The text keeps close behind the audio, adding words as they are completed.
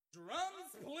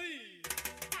Drums, please.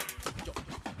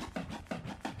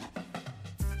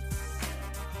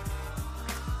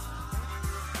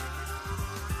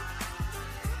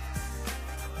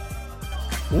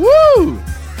 Woo!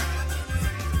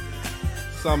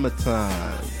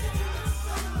 Summertime.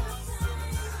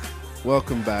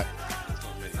 Welcome back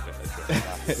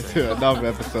to another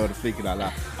episode of Thinking Out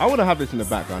Loud. I want to have this in the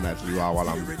background actually while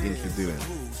I'm introducing.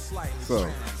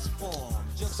 So,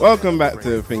 welcome back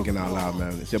to Thinking Out Loud,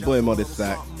 man. It's your boy Modest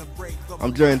Sack.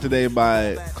 I'm joined today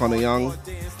by Connor Young.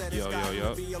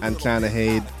 Yo. And China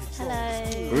Haid.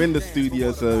 Hello. We're in the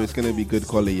studio, so it's going to be good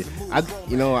quality. I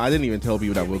didn't even tell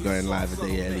people that we're going live a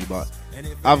day early, but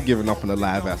I've given up on the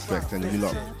live aspect, and you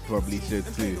lot probably should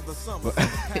too. But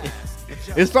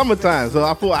it's summertime, so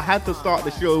I thought I had to start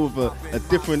the show with a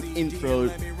different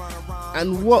intro.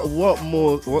 And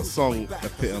what song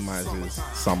epitomizes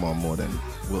summer more than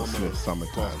Will Smith's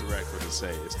Summertime? Off the record and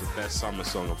say it's the best summer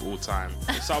song of all time.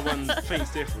 If someone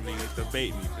thinks differently,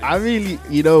 debate me. Please. I really,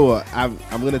 you know what? I'm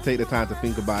gonna take the time to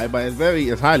think about it, but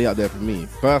it's highly up there for me.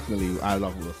 Personally, I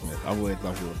love Will Smith. I've always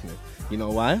loved Will Smith. You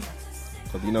know why?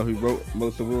 Because you know who wrote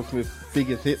most of Will Smith's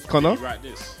biggest hits, Connor? Did he write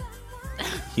this?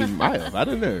 He might have. I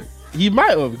don't know. He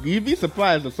might have. You'd be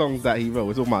surprised the songs that he wrote.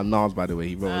 We're talking about Nas, by the way.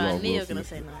 He wrote a lot I of knew you Will were going to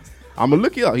Smith. say Nas. I'm gonna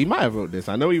look it up. He might have wrote this.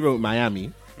 I know he wrote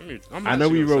Miami. I know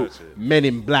he wrote Men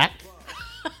in Black.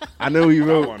 I know he That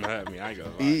wrote. one hurt me. I ain't gonna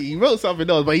lie. He wrote something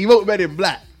else, but he wrote Men in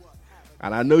Black.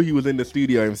 And I know he was in the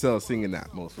studio himself singing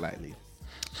that, most likely.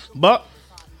 But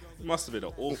It must have been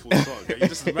an awful song. Can you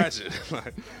just imagine?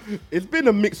 Like, it's been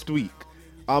a mixed week.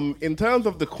 In terms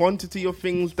of the quantity of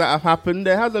things that have happened,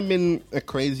 there hasn't been a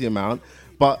crazy amount.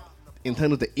 But in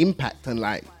terms of the impact and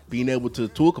like being able to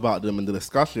talk about them and the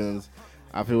discussions,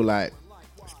 I feel like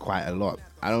it's quite a lot.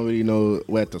 I don't really know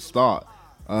where to start.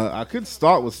 I could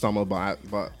start with summer, but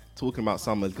talking about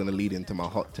summer is going to lead into my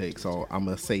hot take, so I'm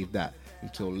going to save that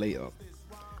until later.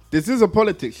 This is a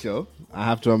politics show. I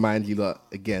have to remind you that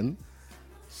again.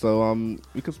 So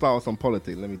we can start with some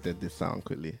politics. Let me dead this sound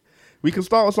quickly. We can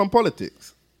start with some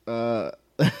politics.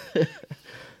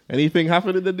 Anything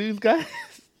happened in the news, guys,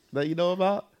 that you know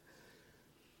about?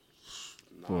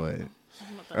 Boy,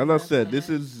 as I said, this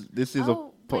is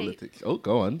a politics. Oh,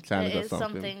 go on. China It got is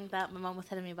something that my mum was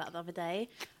telling me about the other day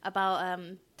about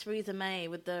Theresa May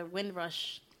with the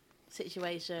Windrush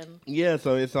situation. Yeah,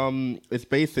 so it's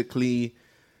basically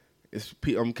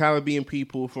Caribbean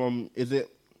people from, is it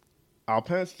our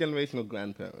parents' generation or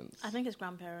grandparents? I think it's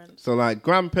grandparents. So like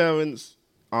grandparents,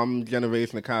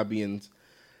 generation of Caribbeans,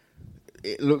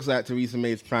 it looks like Theresa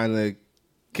May is trying to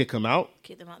kick them out.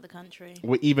 Keep them out of the country.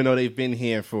 Even though they've been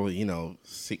here for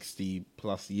 60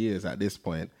 plus years at this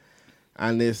point,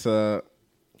 and it's I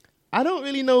don't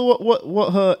really know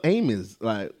what her aim is.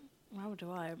 Like, How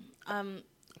do I?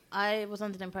 I was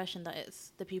under the impression that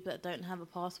it's the people that don't have a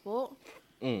passport.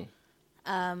 But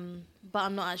I'm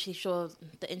not actually sure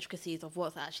the intricacies of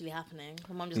what's actually happening.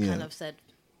 My mum just kind of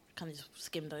just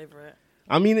skimmed over it.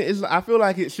 I mean, I feel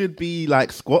like it should be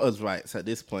like squatters' rights at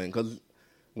this point, because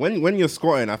when you're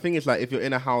squatting, I think it's like if you're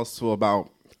in a house for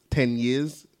about 10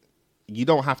 years, you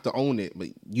don't have to own it, but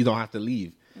you don't have to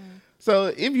leave. So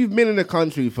if you've been in the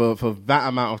country for that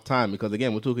amount of time, because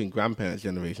again, we're talking grandparents'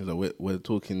 generations, or we're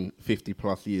talking 50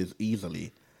 plus years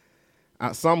easily,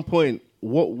 at some point,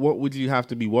 what would you have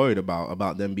to be worried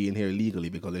about them being here illegally?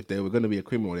 Because if they were going to be a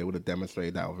criminal, they would have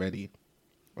demonstrated that already.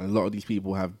 And a lot of these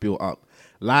people have built up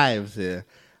lives here.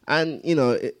 And,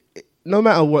 no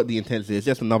matter what the intent is, it's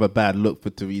just another bad look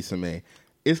for Theresa May.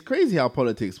 It's crazy how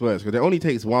politics works, because it only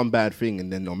takes one bad thing,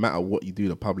 and then no matter what you do,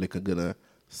 the public are going to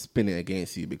spin it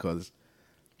against you, because,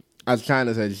 as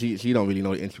China said, she don't really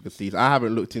know the intricacies. I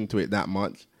haven't looked into it that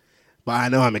much, but I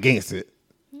know I'm against it.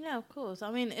 Yeah, of course. I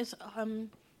mean, it's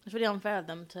really unfair of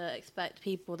them to expect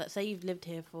people that say you've lived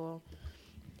here for,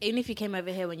 even if you came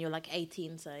over here when you were like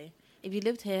 18, say, if you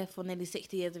lived here for nearly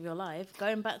 60 years of your life,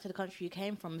 going back to the country you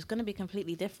came from is going to be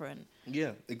completely different.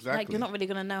 Yeah, exactly. Like, you're not really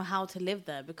going to know how to live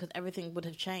there because everything would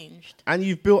have changed. And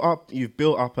you've built up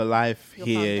a life Your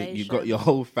here. foundation. You've got your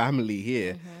whole family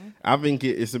here. I think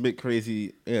it's a bit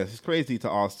crazy. Yeah, it's crazy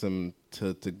to ask them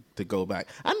to go back.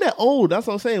 And they're old. That's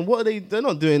what I'm saying. What are they? They're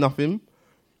not doing nothing.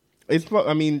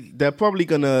 They're probably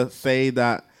gonna say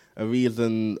that a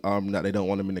reason that they don't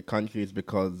want them in the country is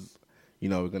because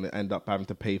we're gonna end up having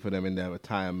to pay for them in their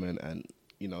retirement and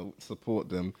support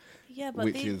them. Yeah, but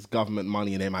which is government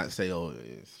money, and they might say, "Oh,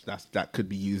 that could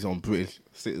be used on British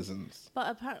citizens." But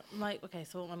apparently,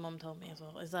 so what my mum told me as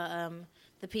well is that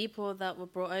the people that were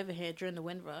brought over here during the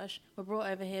Windrush were brought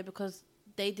over here because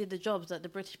they did the jobs that the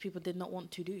British people did not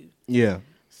want to do. Yeah.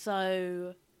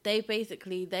 So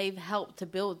they've helped to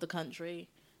build the country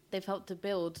they've helped to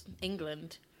build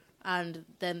England, and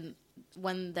then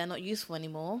when they're not useful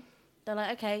anymore, they're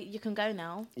like, okay, you can go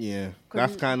now. Yeah,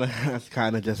 that's kind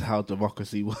of just how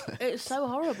democracy works. It's so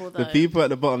horrible, though. The people at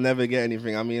the bottom never get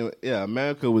anything. I mean, yeah,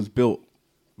 America was built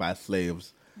by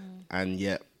slaves, and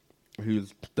yet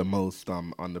who's the most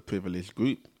underprivileged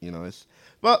group? You know,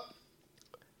 but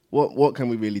what can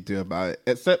we really do about it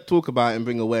except talk about it and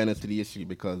bring awareness to the issue?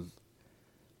 Because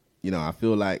you know, I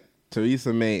feel like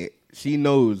Theresa May, she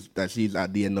knows that she's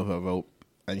at the end of her rope,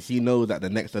 and she knows that the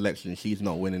next election she's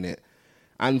not winning it.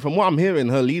 And from what I'm hearing,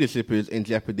 her leadership is in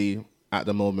jeopardy at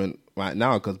the moment right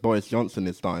now because Boris Johnson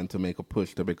is starting to make a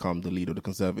push to become the leader of the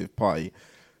Conservative Party.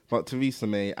 But Theresa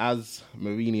May, as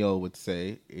Mourinho would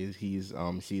say, she's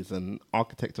an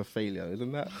architect of failure,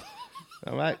 isn't that?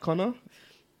 All right, Connor?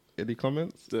 Any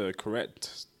comments? The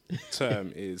correct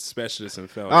term is specialist in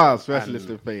failure. Specialist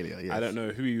in failure, yes. I don't know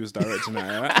who he was directing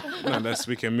that at, unless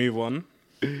we can move on.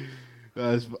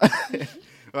 All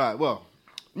right, well,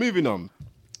 moving on.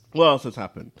 What else has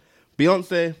happened?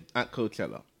 Beyonce at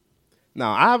Coachella.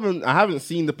 Now, I haven't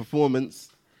seen the performance,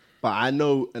 but I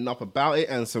know enough about it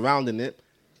and surrounding it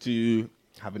to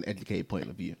have an educated point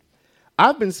of view.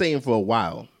 I've been saying for a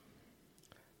while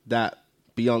that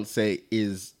Beyonce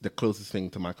is the closest thing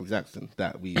to Michael Jackson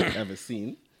that we've ever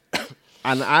seen.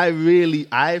 And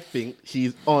I think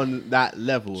she's on that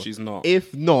level. She's not.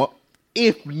 If not,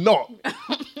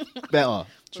 better.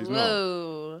 She's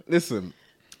Whoa. not. Listen,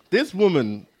 this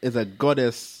woman is a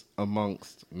goddess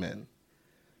amongst men.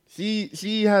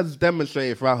 She has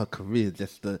demonstrated throughout her career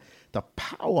just the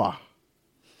power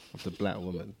of the black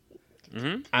woman.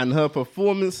 Mm-hmm. And her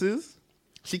performances,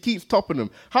 she keeps topping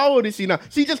them. How old is she now?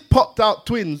 She just popped out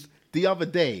twins the other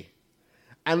day.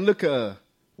 And look at her.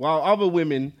 While other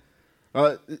women,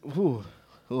 while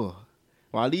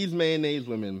these mayonnaise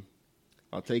women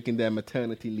are taking their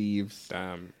maternity leaves,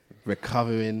 Damn.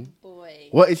 recovering, Boy.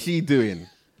 what is she doing?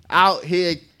 Out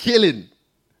here killing.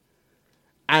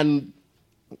 And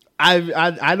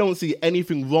I don't see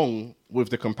anything wrong with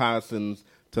the comparisons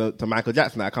to Michael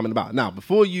Jackson that are coming about. Now,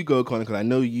 before you go, Colin, because I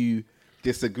know you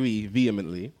disagree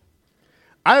vehemently,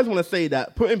 I just want to say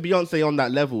that putting Beyonce on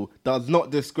that level does not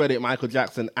discredit Michael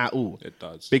Jackson at all. It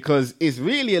does. Because it's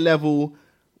really a level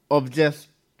of just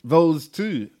those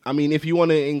two. I mean, if you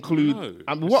want to include... No,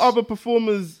 I mean, what other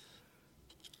performers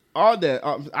are there?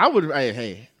 I would...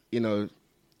 Hey, you know...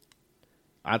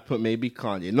 I'd put maybe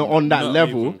Kanye. Not on that Not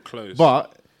level, even close.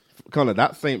 but Connor,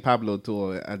 that St. Pablo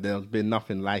tour, and there's been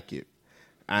nothing like it.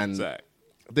 And Zach,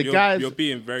 the guys... You're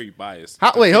being very biased.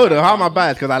 Wait, hold on. How am I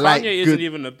biased? Because I like Kanye isn't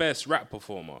even the best rap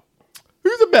performer.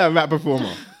 Who's a better rap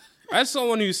performer? As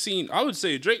someone who's seen, I would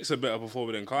say Drake's a better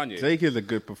performer than Kanye. Drake is a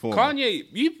good performer. Kanye,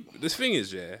 the thing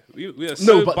is, we are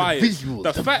so but biased.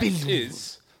 the fact visuals.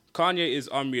 is, Kanye is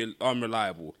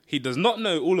unreliable. He does not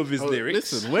know all of his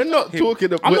lyrics. Listen, we're not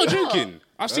talking about... I'm not joking.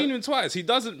 I've seen him twice. He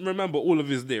doesn't remember all of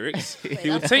his lyrics. He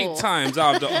would take times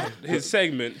out of his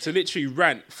segment to literally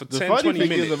rant for 10, 20 minutes. The funny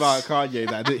thing is about Kanye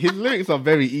that his lyrics are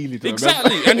very easy to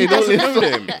Exactly, remember. and he doesn't know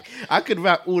them. I could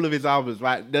rap all of his albums,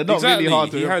 right? They're not really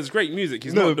hard to... He has great music.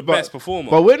 He's not the best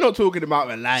performer. But we're not talking about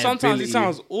reliability. Sometimes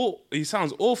he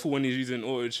sounds awful when he's using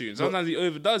auto-tune. Sometimes he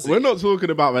overdoes it. We're not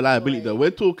talking about reliability, though. We're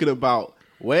talking about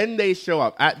when they show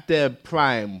up at their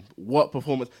prime, what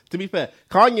performance... To be fair,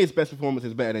 Kanye's best performance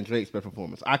is better than Drake's best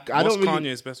performance. What's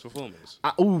Kanye's best performance?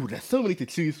 There's so many to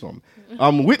choose from.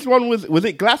 Which one was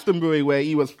it Glastonbury where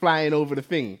he was flying over the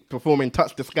thing, performing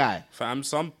Touch the Sky? Fam,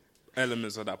 some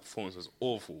elements of that performance was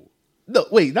awful. No,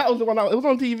 wait, that was the one it was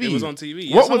on TV. It was on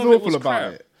TV. What Some was of awful about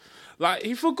crap. it? Like,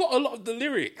 he forgot a lot of the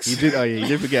lyrics. He did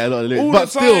forget a lot of lyrics. All but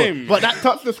the time. But that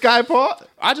Touch the Sky part?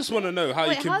 I just want to know how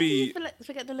Wait, you can how be... do you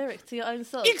forget the lyrics to your own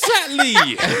song?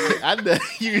 Exactly! And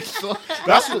you saw...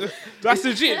 That's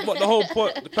legit what the whole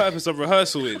the purpose of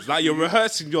rehearsal is. Like, you're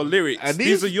rehearsing your lyrics. And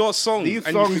these are your songs. These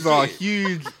and you songs are forget.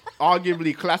 huge,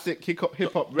 arguably classic hip-hop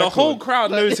records. The whole crowd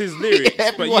knows his lyrics, but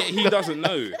everyone yet he doesn't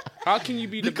know. How can you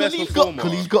be the Because best performer?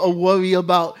 Because he's got to worry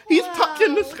about... He's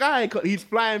touching the sky. He's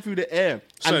flying through the air.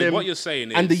 So what you're saying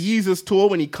is... And the Yeezus tour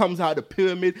when he comes out of the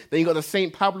pyramid. Then you got the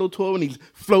St. Pablo tour when he's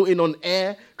floating on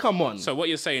air. Come on. So what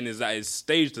you're saying is that his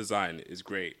stage design is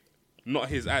great, not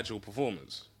his actual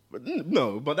performance.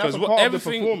 No, but that's a 'Cause part of the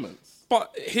everything- performance.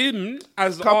 But him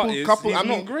as the artist, he's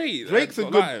not great.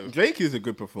 Drake is a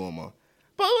good performer.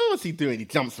 But what was he doing? He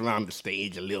jumps around the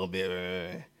stage a little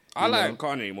bit. I like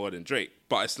Kanye more than Drake,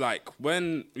 but it's like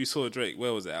when we saw Drake,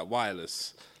 where was it, at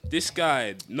Wireless? This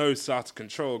guy knows how to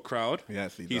control a crowd.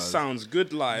 Yes, he He does. sounds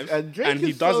good live, And Drake and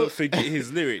he is doesn't so- forget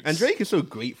his lyrics. And Drake is so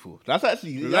grateful. That's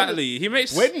actually... Exactly. He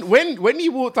makes... When he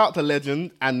walked out to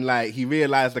Legend and like he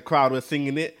realized the crowd was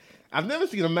singing it I've never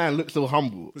seen a man look so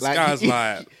humble. This guy's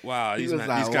like, wow, he these was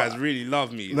like, guys wow. really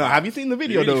love me. No, Like, have you seen the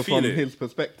video really though feel from it. his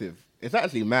perspective? It's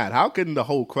actually mad. How can the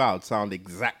whole crowd sound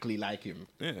exactly like him?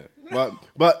 Yeah.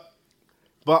 But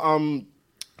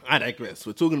I digress.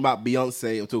 We're talking about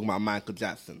Beyonce. We're talking about Michael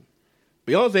Jackson.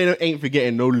 Beyonce ain't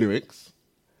forgetting no lyrics.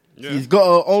 Yeah. She's got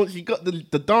her own. She got the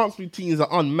dance routines are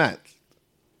unmatched.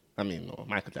 I mean, no,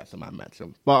 Michael Jackson might match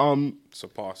them, but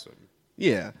Surpass him.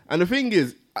 yeah. And the thing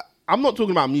is, I'm not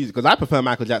talking about music because I prefer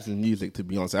Michael Jackson's music to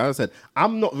Beyonce. As I said,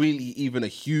 I'm not really even a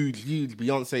huge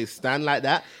Beyonce stan like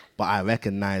that, but I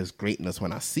recognize greatness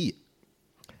when I see it.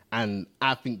 And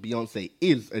I think Beyonce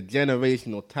is a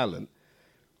generational talent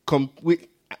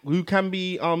who can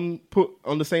be put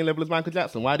on the same level as Michael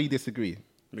Jackson. Why do you disagree?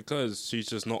 Because she's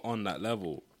just not on that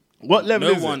level. What level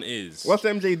No is one it? is. What's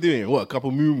MJ doing? What, a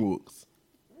couple moonwalks?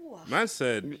 Man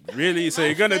said, really? So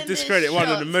you're going to Finish discredit one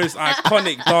of the shots. most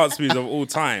iconic dance moves of all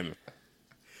time?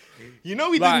 You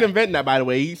know he Like- didn't invent that, by the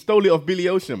way. He stole it off Billy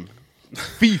Ocean.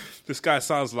 Thief. This guy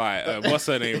sounds like, what's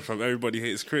her name from Everybody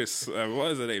Hates Chris?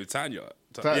 What is her name? Tanya.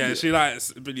 Tanya. Yeah, she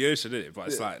likes Billy Ocean, didn't it? But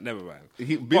it's like, never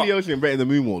mind. Billy Ocean invented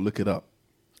the moonwalk. Look it up.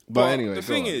 But anyway, the go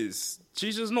thing on. is,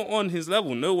 she's just not on his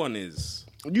level. No one is.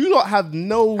 You lot have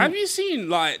no... Have you seen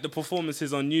like the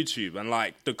performances on YouTube and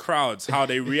like the crowds, how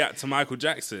they react to Michael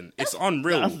Jackson? It's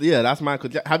unreal. That's Michael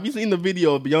Jackson. Have you seen the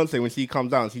video of Beyonce when she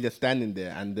comes out and she's just standing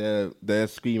there and they're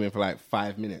screaming for like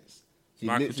 5 minutes? She's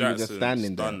Michael literally Jackson's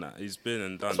standing there. done that. He's been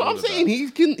and done. That's what all I'm of saying.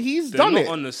 that. He's They're done not it.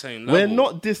 on the same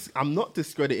level. I'm not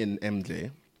discrediting MJ.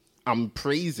 I'm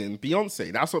praising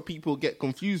Beyonce. That's what people get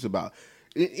confused about.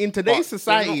 In today's But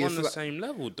society, they're not it's on the like- same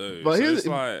level though. But So here's it's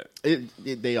like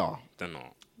they are. they're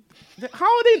not. How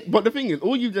are they? But the thing is,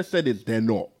 all you just said is they're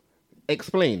not.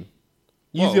 Explain.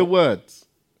 Use Well, your words.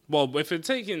 Well, if you're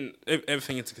taking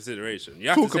everything into consideration, you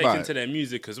have Talk to take about into it. their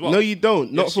music as well. No, you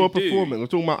don't. Not Yes, for you a do.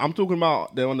 performance. I'm talking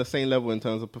about they're on the same level in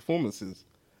terms of performances.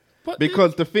 But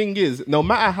Because the thing is, no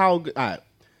matter how good,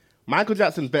 Michael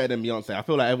Jackson's better than Beyonce. I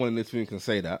feel like everyone in this room can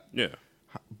say that. yeah,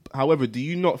 However, do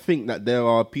you not think that there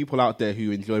are people out there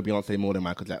who enjoy Beyonce more than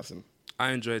Michael Jackson?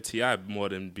 I enjoy T.I. more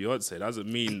than Beyonce.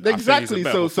 Doesn't mean I Exactly. think he's a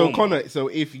better So performer. Connor, so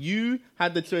if you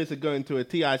had the choice of going to a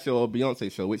T.I. show or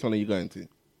Beyonce show, which one are you going to?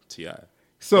 T.I.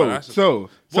 So, Well, that's- so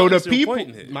What the is your people.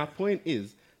 point here? My point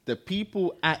is, the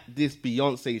people at this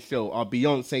Beyonce show are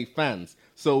Beyonce fans.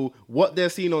 So what they're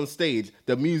seeing on stage,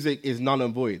 the music is null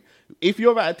and void. If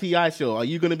you're at a T.I. show, are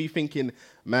you going to be thinking,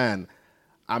 man,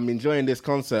 I'm enjoying this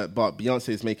concert, but Beyonce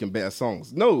is making better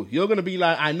songs? No, you're going to be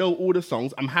like, I know all the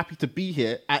songs. I'm happy to be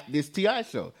here at this T.I.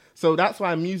 show. So that's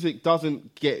why music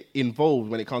doesn't get involved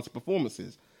when it comes to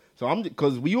performances. So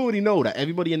because we already know that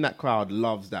everybody in that crowd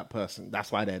loves that person.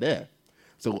 That's why they're there.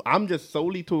 So I'm just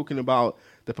solely talking about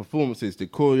the performances, the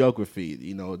choreography,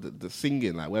 the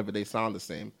singing, like whether they sound the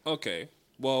same. Okay.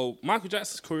 Well, Michael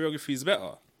Jackson's choreography is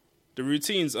better. The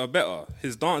routines are better.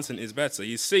 His dancing is better.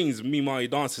 He sings, meanwhile he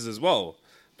dances as well.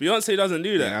 Beyonce doesn't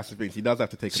do that. Yeah, that's the thing. She does have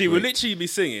to take a She break. will literally be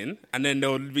singing, and then there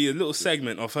will be a little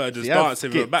segment of her just She has dancing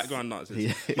with skits. background dancers.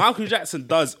 Yeah. Michael Jackson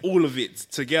does all of it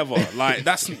together. Like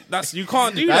that's you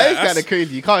can't do That is that. kind of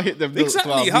crazy. You can't hit them notes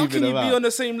Exactly. while How moving can you around. be on the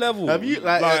same level? Have you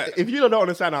if you don't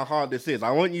understand how hard this is,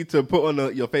 I want you to put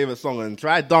on your favorite song and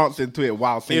try dancing to it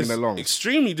while singing it's along.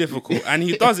 extremely difficult, and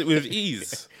he does it with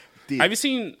ease. Did. Have you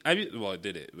seen? Did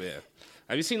it? Yeah.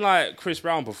 Have you seen like Chris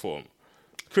Brown perform?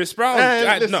 Chris Brown.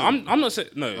 Listen. No, I'm not saying.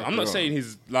 No, I'm not go saying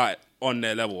he's like on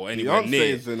their level or anywhere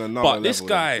near. Beyonce's in another But this level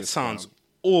guy than Chris sounds Brown.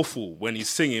 awful when he's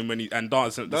singing and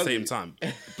dancing at the Does same he? time,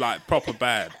 like proper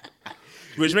bad.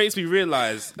 Which makes me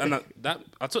realize, and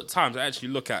I took time to actually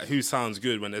look at who sounds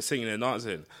good when they're singing and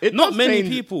dancing. It Not does many change-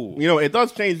 people. It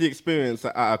does change the experience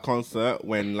at a concert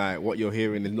when like what you're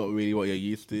hearing is not really what you're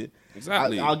used to.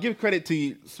 Exactly. I'll give credit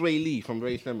to Sway Lee from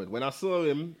Ray Sherman. When I saw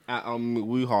him at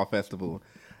Woo-Ha Festival,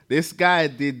 this guy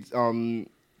did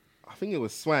I think it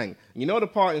was Swang. You know the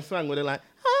part in Swang where they're like,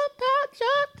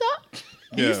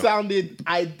 he Yeah. sounded.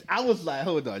 I was like,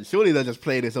 hold on, surely they'll just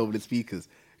play this over the speakers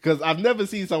because I've never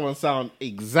seen someone sound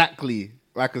exactly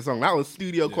like a song. That was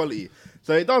studio quality.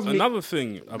 So it does. Another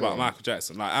thing about on. Michael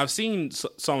Jackson, like I've seen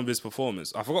some of his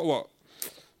performance. I forgot what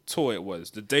tour it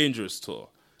was, the Dangerous tour.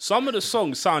 Some of the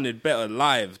songs sounded better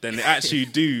live than they actually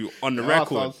do on the There are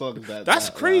record. some songs that- That's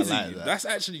that- crazy. I like that. That's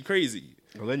actually crazy.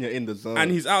 Well, then you're in the zone. And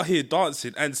he's out here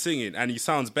dancing and singing, and he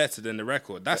sounds better than the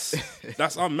record. That's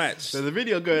unmatched. There's a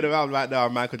video going around right now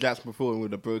of Michael Jackson performing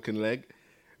with a broken leg.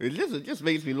 It just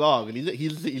makes me laugh. And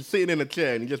he's sitting in a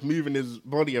chair and he's just moving his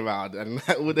body around, and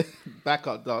all the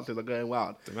backup dancers are going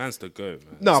wild. The man's the goat,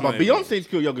 man. No, It's but not even- Beyonce's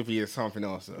choreography is something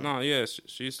else. Though. No, yeah,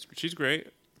 she's great.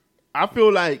 I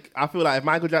feel like if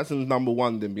Michael Jackson's number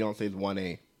one, then Beyonce's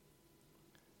 1A.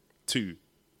 2.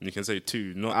 You can say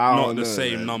 2, I not don't the know,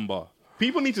 same man. number.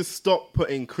 People need to stop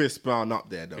putting Chris Brown up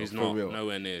there, though. He's for not real.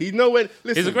 nowhere near. He's nowhere.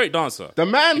 Listen, He's a great dancer. The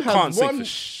man He has can't sing one.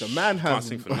 for The man has can't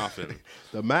sing for nothing.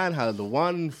 The man has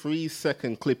 1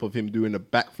 3-second clip of him doing a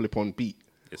backflip on beat,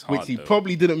 It's hard, which he though.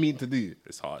 probably didn't mean to do.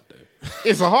 It's hard though.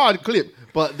 It's a hard clip,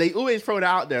 but they always throw it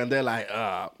out there, and they're like,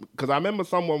 because I remember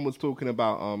someone was talking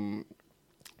about,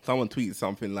 someone tweeted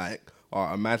something like,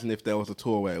 imagine if there was a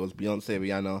tour where it was Beyonce,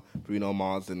 Rihanna, Bruno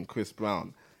Mars, and Chris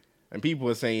Brown, and people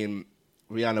were saying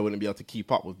Rihanna wouldn't be able to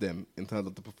keep up with them in terms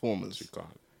of the performance. She can't.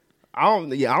 I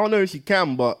don't know if she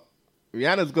can, but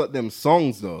Rihanna's got them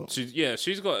songs though.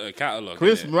 She's got a catalog.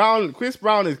 Chris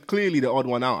Brown is clearly the odd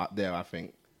one out there, I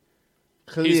think.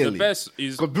 Clearly. He's the best.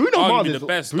 He's 'Cause Bruno Mars arguably is- the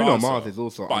best. Bruno dancer, Mars is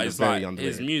also but it's very like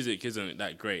underrated. his music isn't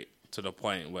that great to the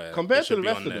point where Compared it should to the be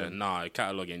rest on of there. them. Nah,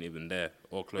 catalog ain't even there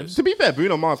or close. To be fair,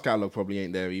 Bruno Mars catalog probably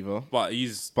ain't there either. But in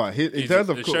terms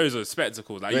of the co- shows are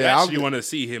spectacles. Like you Yeah, actually want to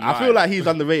see him. I feel live. like he's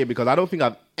underrated because I don't think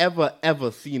I've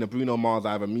ever seen a Bruno Mars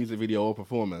either music video or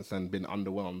performance and been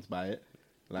underwhelmed by it.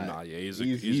 Like, Nah, yeah, he's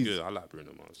good. I like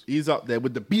Bruno Mars. He's up there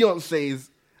with the Beyoncés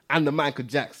and the Michael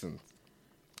Jacksons.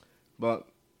 But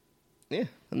yeah,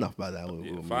 enough about that. We'll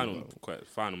move on.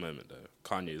 Final moment though.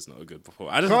 Kanye is not a good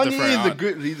performer. I just have to throw it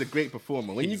Kanye out. he's a great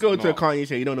performer. When you He's go to a not. Kanye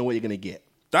show, you don't know what you're gonna get.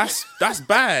 That's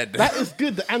bad. That is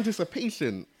good. The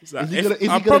anticipation. Like, Is he gonna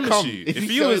I promise come? you, Is if he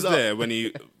he was showing up? there when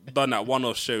he done that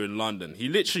one-off show in London, he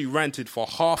literally ranted for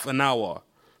half an hour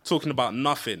talking about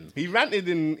nothing. He ranted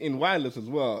in Wireless as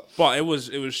well. But it was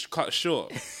cut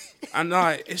short, and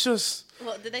like it's just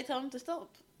What did they tell him to stop?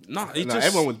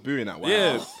 Everyone was booing that.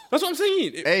 Yeah, that's what I'm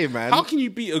saying. Hey, man. how can you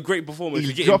beat a great performer if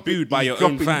you're getting booed by your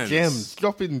own fans?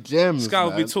 Dropping gems. This guy will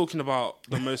be man. talking about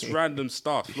the most random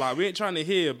stuff. Like we ain't trying to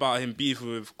hear about him beefing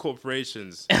with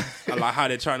corporations and like how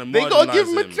they're trying to They gotta give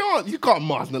him a him. chance. You can't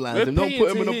marginalize We're him. Don't paying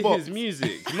put him to in a hear box. his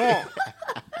music, not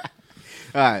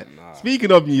All right.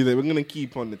 Speaking of music, we're gonna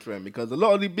keep on the trend because a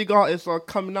lot of the big artists are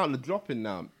coming out and dropping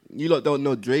now. You lot don't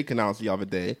know Drake announced the other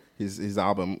day his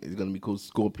album is gonna be called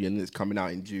Scorpion. It's coming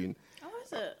out in June. Oh,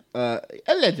 is it?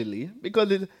 Allegedly,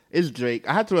 because it's Drake.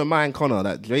 I had to remind Connor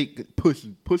that Drake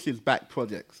pushes back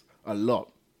projects a lot,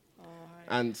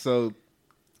 and so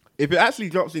if it actually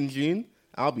drops in June,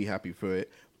 I'll be happy for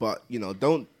it. But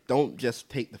don't just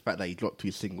take the fact that he dropped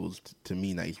 2 singles to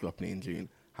mean that he's dropping it in June.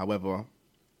 However,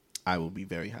 I will be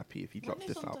very happy if he What drops new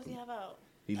this songs does album. he have out?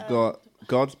 He's got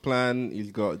God's Plan.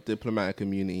 He's got Diplomatic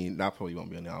Community. That probably won't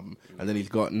be on the album. And then he's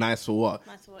got Nice for What,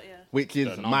 Nice what, yeah. which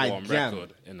is the my number one jam.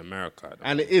 record in America.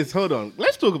 And it is. Hold on,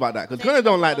 let's talk about that because Connor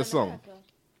don't like the song.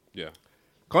 Yeah,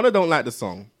 Connor don't like the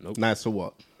song. Nope. Nice for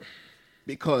What?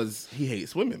 Because he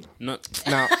hates women. no,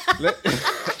 Now,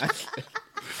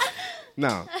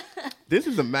 now, this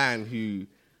is a man who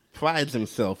prides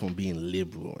himself on being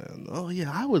liberal and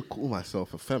I would call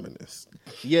myself a feminist.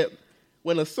 Yet,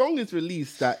 when a song is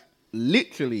released that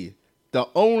literally the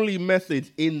only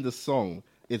message in the song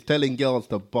is telling girls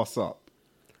to boss up,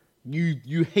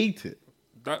 you hate it.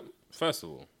 that first of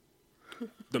all,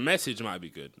 the message might be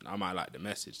good. I might like the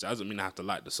message. That doesn't mean I have to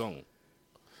like the song.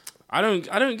 I don't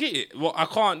get it. Well, I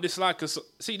can't dislike a song.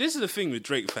 See, this is the thing with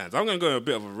Drake fans. I'm going to go on a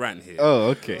bit of a rant here.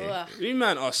 Oh, okay. Ugh. You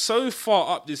man are so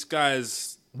far up this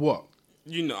guy's, What?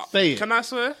 Say it. Can I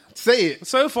swear? Say it.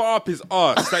 So far up his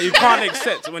arse that you can't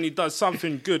accept when he does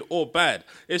something good or bad.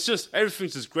 It's just,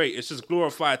 everything's just great. It's just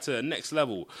glorified to the next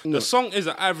level. The song is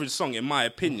an average song in my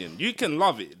opinion. You can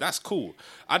love it. That's cool.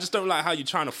 I just don't like how you're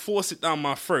trying to force it down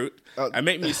my throat and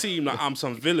make me seem like I'm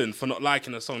some villain for not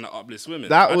liking a song that uplifts women.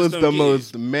 That I was just the don't get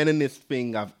most meninist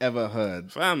thing I've ever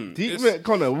heard. Fam,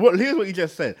 Connor, here's what you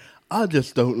just said. I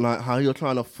just don't like how you're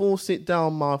trying to force it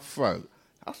down my throat.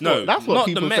 That's what not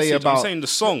people the message. say about. I'm saying the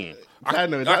song. I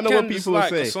know can what people will dislike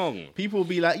say. the song. People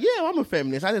be like, "Yeah, I'm a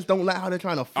feminist. I just don't like how they're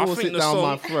trying to I force think it the down song,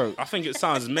 my throat." I think it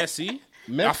sounds messy.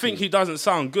 Messy. I think he doesn't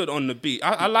sound good on the beat.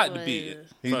 I like the beat.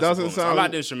 He first doesn't and foremost. I sound-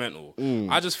 like the instrumental.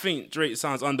 I just think Drake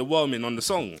sounds underwhelming on the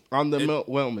song.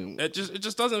 Underwhelming. It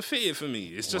just doesn't fit it for me.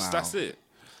 It's just Wow. that's it.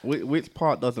 Which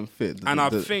part doesn't fit? And I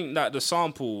think that the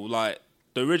sample, like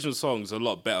the original song's a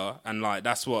lot better, and like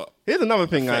that's what here's another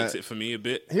thing. affects it for me a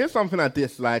bit. Here's something I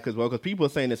dislike as well because people are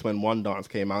saying this when One Dance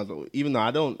came out. Even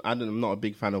though I'm not a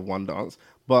big fan of One Dance,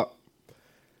 but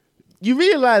you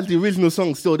realize the original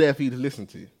song's still there for you to listen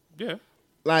to. Yeah.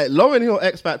 Like, Lauryn Hill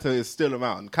X Factor is still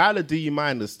around. Kyla Do You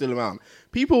Mind is still around.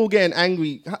 People getting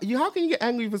angry. How can you get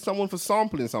angry for someone for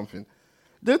sampling something?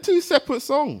 They're 2 separate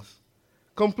songs.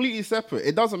 Completely separate.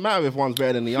 It doesn't matter if one's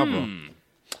better than the other.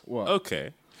 What?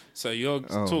 Okay. So you're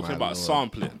Oh, talking my about Lord.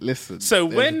 sampling. Listen. So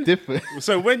there's when different.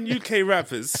 so when UK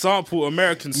rappers sample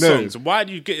American No. songs, why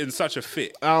do you get in such a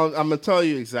fit? I'm gonna tell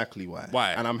you exactly why.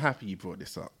 Why? And I'm happy you brought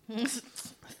this up.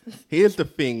 Here's the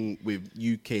thing with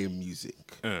UK music.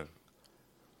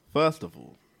 First of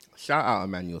all, shout out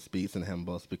Emmanuel Speaks and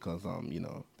Hemboss because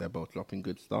they're both dropping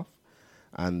good stuff,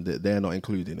 and they're not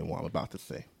included in what I'm about to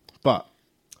say. But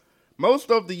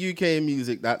most of the UK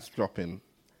music that's dropping,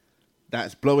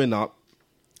 that's blowing up,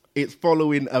 it's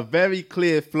following a very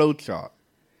clear flowchart.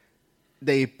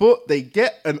 They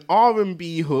get an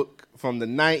R&B hook from the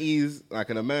 90s, like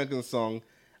an American song,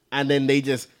 and then they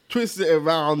just twist it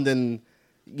around and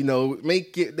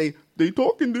make it. They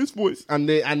talk in this voice, and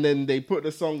then they put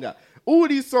the song out. All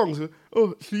these songs,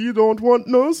 oh, she don't want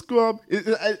no scrub.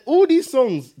 All these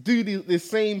songs do the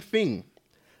same thing.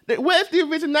 Where's the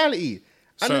originality?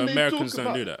 And So then they Americans talk don't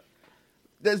about- do that.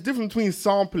 There's a difference between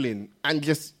sampling and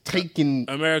just taking.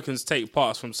 Americans take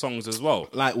parts from songs as well.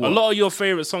 Like what? A lot of your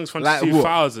favorite songs from Like the what?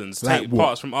 2000s Like take what?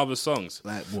 parts from other songs.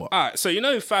 Like what? All right,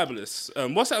 so Fabulous.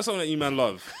 What's that song that you man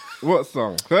love? What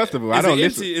song? First of all, I Is don't it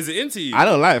listen. is it into you? I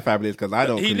don't like Fabulous because I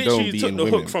don't He condone literally being took the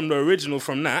women. hook from the original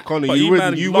from that. Connor, but you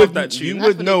man would loved that tune. you That's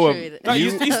would really know. true. Like,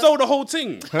 he stole the whole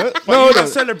thing. Huh? But No, you no. man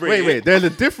celebrate Wait. it. There's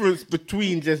a difference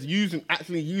between just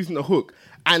actually using the hook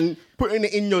and putting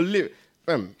it in your lyric.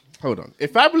 Hold on.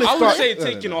 If Fabulous, I would start- say no, no,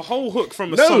 taking no. a whole hook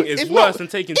from a No, song is it's worse not- than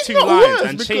taking it's two not lines worse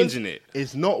and because changing it.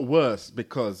 It's not worse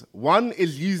because one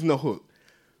is using the hook.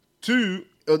 Two,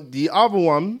 the other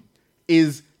one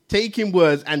is taking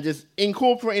words and just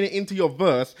incorporating it into your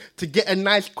verse to get a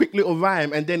nice quick little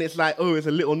rhyme, and then it's like, oh, it's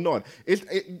a little nod.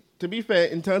 To be fair,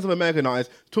 in terms of American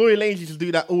artists, Tory Lanez used to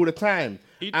do that all the time.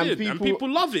 He did, and people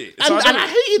love it. And, So and don't- I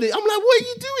hated it. I'm like, what are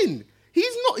you doing?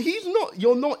 He's not,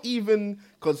 you're not even,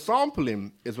 because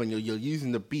sampling is when you're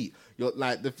using the beat. You're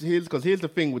like, here's the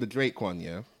thing with the Drake one,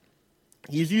 yeah?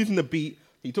 He's using the beat,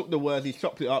 he took the words, he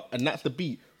chopped it up, and that's the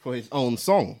beat for his own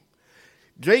song.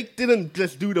 Drake didn't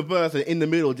just do the verse and in the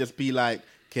middle just be like,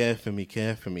 care for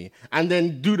me, and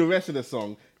then do the rest of the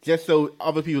song just so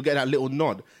other people get that little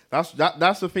nod. That's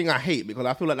the thing I hate because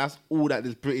I feel like that's all that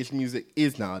this British music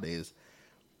is nowadays.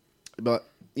 But,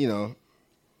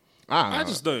 I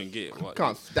just don't get what.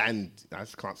 I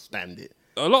just can't stand it.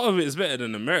 A lot of it is better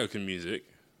than American music.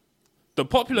 The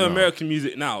popular American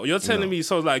music now, you're telling me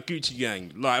songs like Gucci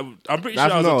Gang. Like, I'm pretty sure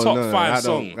that was a top 5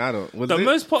 song. I don't. The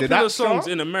most Did popular that songs chart?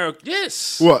 in America.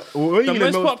 Yes. What? The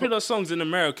most popular songs in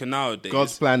America nowadays.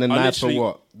 God's Plan and are Knife for literally-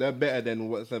 what? They're better than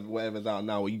whatever's out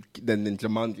now. Than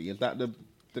Jumanji. Is that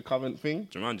the current thing?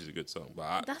 Jumanji's a good song,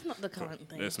 but That's not the current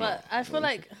thing. It's But not. I feel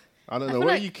like I don't I know. feel What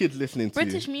like are you kids listening to?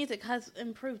 British music has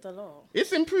improved a lot.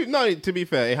 It's improved. No, to be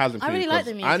fair, it has improved. I really like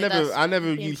the 'cause music. I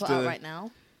never being used put out to. right now.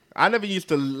 I never used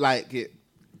to like it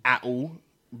at all.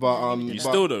 But you but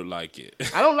still don't like it.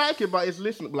 I don't like it. But it's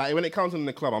listenable. Like when it comes in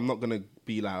the club, I'm not gonna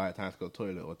be like, all right, time to go to the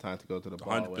toilet or time to go to the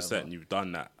bar. 100%. You've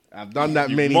done that. I've done that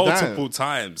You've many multiple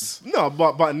times. times. No,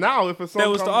 but now if a song There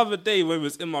was the comes, other day when it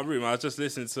was in my room, I was just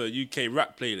listening to a UK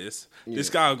rap playlist. This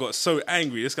guy got so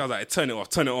angry. This guy was like, turn it off,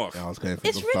 turn it off. I was going for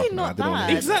It's some really stuff, man. I not didn't wanna bad.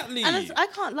 hear that. Exactly. And I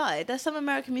can't lie. There's some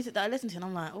American music that I listen to, and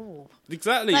I'm like, oh.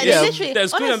 Exactly. Like, Yeah, literally,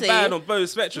 there's good and honestly, bad on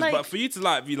both spectrums, like- but for you to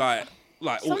like be like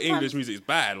all Sometimes English music is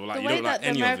bad, or like the you way don't like that the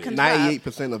any of American it. rap-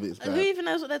 98% of it is Who bad. even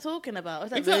knows what they're talking about?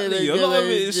 It's like, Exactly. A lot of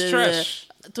it is trash.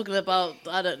 Talking about,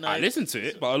 I don't know. I listen to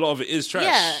it, but a lot of it is trash.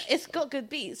 Yeah, it's got good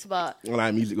beats, but I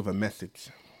like music with a message.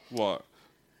 What?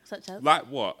 such as. Like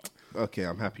what? Okay,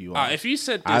 I'm happy you are. If you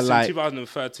said I this like- in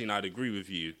 2013, I'd agree with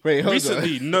you. Wait, hold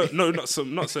Recently, no, not so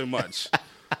much.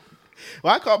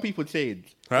 Why can't people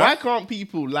change? Huh? Why can't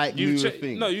people like You newer cha-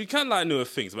 things? No, you can like newer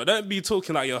things, but don't be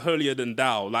talking like you're holier than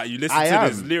thou. Like you listen I to am.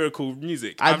 this lyrical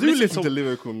music. I I've do listened listen to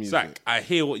lyrical music. Zach, I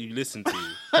hear what you listen to.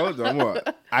 Hold on,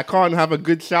 what? I can't have a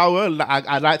good shower.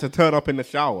 I like to turn up in the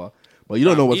shower, but you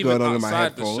don't know what's Even going on in my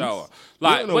outside the headphones. shower. You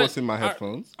don't know when- what's in my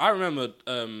headphones. I remember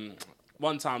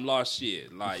one time last year,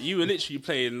 like you were literally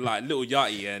playing like Lil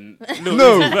Yachty and Lil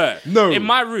No, Uzi Vert. no. In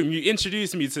my room, you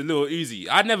introduced me to Lil Uzi.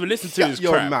 I'd never listened to Shut his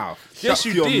your crap. mouth. Yes, Shut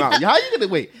you your did. mouth. How you gonna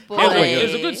wait? Boy. How- It wait,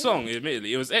 was a good song,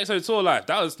 admittedly. It was EXO Tour Life.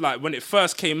 That was like when it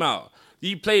first came out.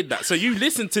 You played that. So you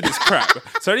listened to this crap.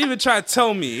 So don't even try to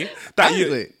tell me that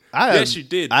you... Wait, Yes, you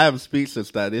did. I am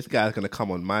speechless that this guy's gonna come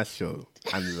on my show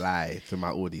and lie to my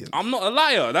audience. I'm not a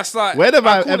liar. That's like... When have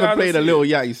I call ever that played a as- Lil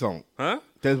Yachty song? Huh?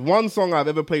 There's one song I've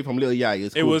ever played from Lil Yachty.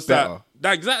 It's It called was Better.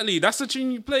 that... Exactly. That's the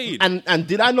tune you played. And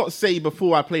did I not say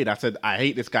before I played? I said I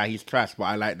hate this guy. He's trash, but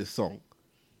I like this song.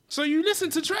 So you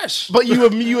listen to trash. But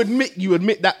you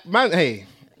admit that, man. Hey,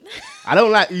 I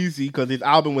don't like Uzi because his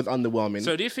album was underwhelming.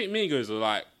 So do you think Migos are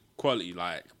like quality,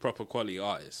 like proper quality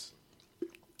artists?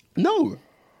 No,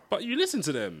 But you listen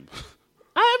to them.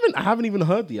 I haven't even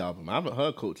heard the album. I haven't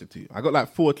heard Culture 2. I got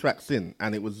like 4 tracks in,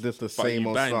 and it was just the But same you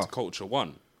old banged stuff. Culture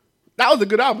 1. That was a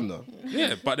good album, though.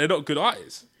 Yeah, but they're not good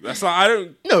artists. That's like, I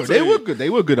don't... No, so- they were good. They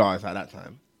were good artists at that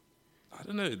time. I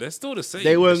don't know. They're still the same.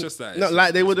 They were It's just that no, it's like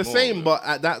just- they were it's the more, same, but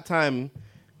at that time,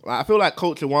 like, I feel like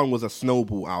Culture 1 was a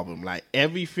snowball album. Like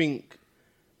everything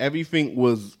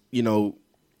was, you know,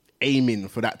 aiming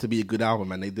for that to be a good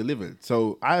album, and they delivered.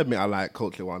 So I admit I like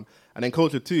Culture 1, and then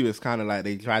Culture 2 is kind of like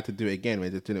they tried to do it again, but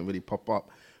it just didn't really pop up.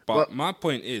 But my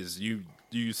point is, you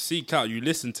seek out, you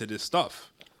listen to this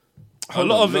stuff. A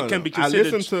lot of it can be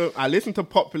considered. I listen to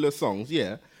popular songs,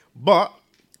 yeah, but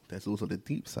there's also the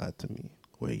deep side to me,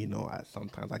 where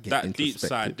sometimes I get That deep introspective.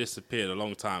 side disappeared a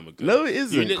long time ago. No, it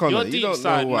isn't, Connor. Your You deep don't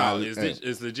side know now why-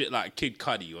 is legit like Kid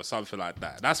Cudi or something like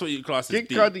that. That's what you class as Kid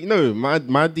deep. Cudi, no,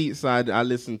 my deep side. I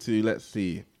listen to. Let's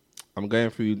see, I'm going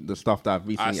through the stuff that I've I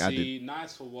recently see added.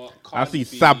 Nice for What. I see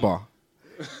Cardi B. Saba.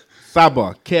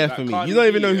 Saba, care Like for me. Cardi You don't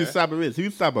even B, know who yeah. Saba is.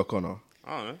 Who's Saba, Connor?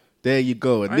 I don't know. There you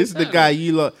go. And I this is ain't the that, guy man.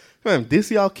 you lot. Fam, this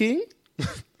y'all king?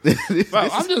 Bro,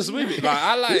 I'm just with it.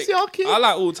 Like This y'all kid? I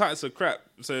like all types of crap.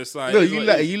 So it's like No, it's you what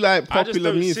like it is. you like I just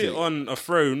popular don't music. sit on a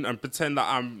throne and pretend that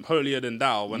I'm holier than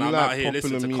thou when You I'm like out here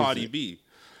listening to popular Cardi music. B.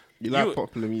 You like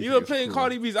popular music. You were it's playing cool.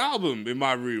 Cardi B's album in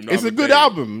my room. the It's a other good day.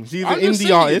 album. She's an I'm just indie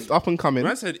saying. artist, up and coming.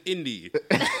 Man said indie.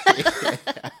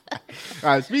 All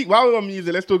right, while we're on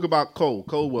music, let's talk about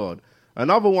Cole World.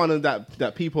 Another one of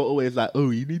that people always like,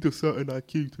 oh, you need a certain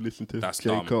IQ to listen to That's J.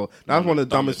 dumb. Cole. That's one of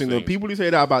the dumbest Dumbest things. things. People who say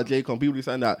that about J. Cole, people who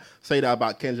say that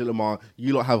about Kendrick Lamar,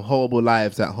 you lot have horrible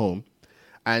lives at home.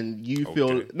 And you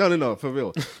feel, Okay. no, for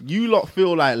real. You lot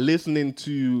feel like listening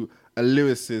to a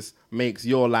lyricist makes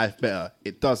your life better.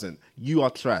 It doesn't. You are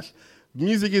trash.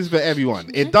 Music is for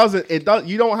everyone. It doesn't,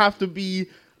 you don't have to be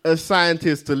a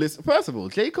scientist to listen. First of all,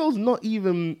 J. Cole's not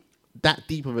even that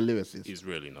deep of a lyricist. He's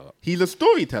really not. He's a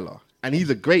storyteller and he's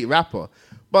a great rapper.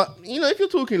 But, if you're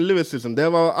talking lyricism,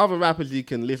 there are other rappers you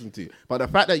can listen to. But the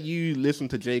fact that you listen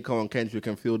to J. Cole and Kendrick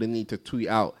and feel the need to tweet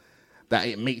out that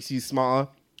it makes you smarter,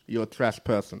 you're a trash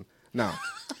person. Now,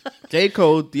 J.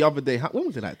 Cole, the other day, when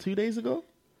was it, like 2 days ago?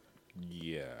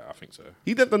 Yeah, I think so.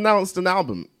 He just announced an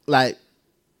album. Like,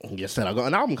 he just said, I got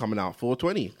an album coming out,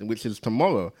 420, which is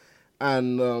tomorrow.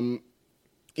 And,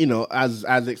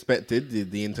 as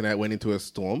expected, the internet went into a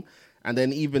storm. And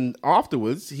then even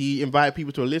afterwards, he invited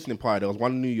people to a listening party. There was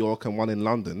one in New York and one in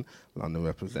London. London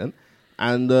represent.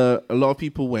 And a lot of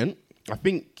people went. I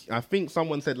think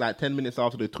someone said like 10 minutes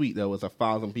after the tweet, there was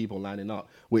 1,000 people lining up,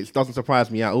 which doesn't surprise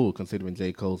me at all, considering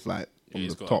J. Cole's like on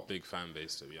He's the got top. a big fan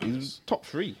base, to be He's honest. top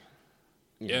 3.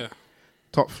 Yeah.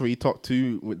 Top 3, top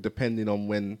 2, depending on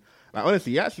when. Like,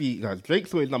 honestly,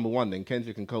 Drake's always number 1, then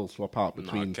Kendrick and Cole swap out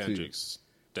between two. Kendrick's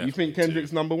You definitely think Kendrick's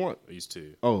two. number 1? He's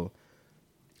 2. Oh.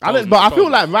 Cole's But I feel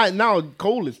Cole. like right now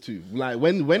Cole is 2. Like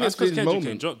when That's it's because his Kendrick moment.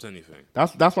 ain't dropped anything.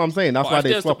 That's what I'm saying. That's But why if they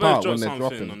there's to swap both out drop when they're something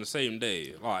dropping. on the same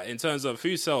day, like in terms of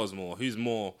who sells more, who's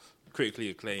more critically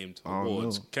acclaimed don't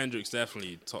awards, know. Kendrick's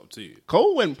definitely top 2.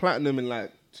 Cole went platinum in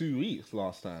like 2 weeks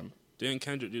last time. Didn't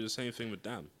Kendrick do the same thing with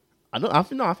Damn? I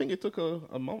think it took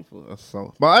a month or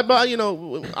so. But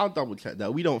I'll double check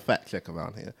that. We don't fact check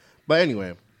around here. But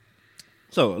anyway,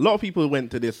 so a lot of people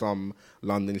went to this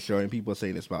London show, and people are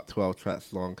saying it's about 12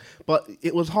 tracks long. But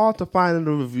it was hard to find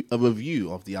a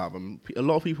review of the album. A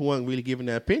lot of people weren't really giving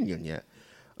their opinion yet.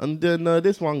 And then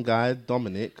this one guy,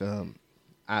 Dominic,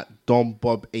 at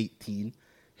DomBob18,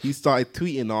 he started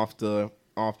tweeting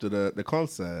after the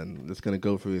concert, and I'm just going to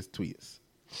go through his tweets.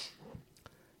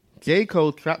 J.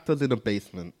 Cole trapped us in a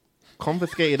basement,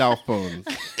 confiscated our phones,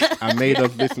 and made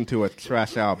us listen to a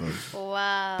trash album.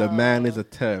 Wow. The man is a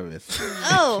terrorist.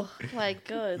 Oh my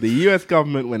god. The US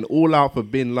government went all out for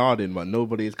Bin Laden, but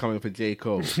nobody is coming for J.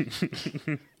 Cole.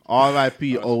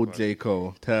 R.I.P. old J.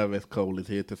 Cole. Terrorist Cole is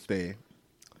here to stay.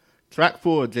 Track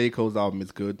 4 of J. Cole's album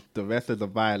is good. The rest is a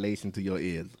violation to your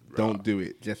ears. Don't do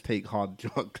it. Just take hard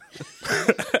drugs.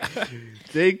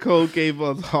 J. Cole gave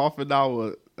us a half an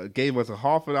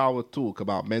hour talk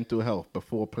about mental health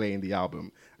before playing the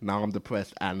album. Now I'm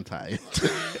depressed and tired.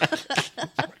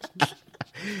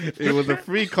 It was a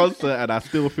free concert and I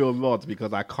still feel lost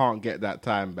because I can't get that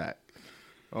time back.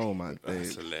 Oh my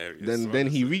That's days. hilarious. Then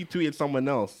he retweeted someone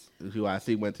else who I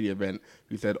see went to the event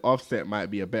who said Offset might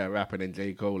be a better rapper than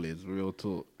J. Cole is. Real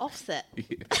talk. Offset.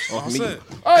 Off me.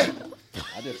 Offset.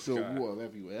 I just saw water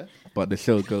everywhere. But the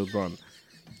show goes on.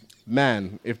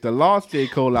 Man, if the last J.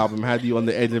 Cole album had you on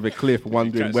the edge of a cliff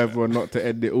wondering catch whether that. or not to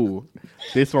end it all,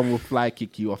 this one will fly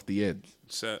kick you off the edge.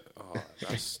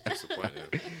 That's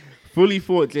disappointing. Fully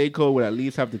thought J. Cole would at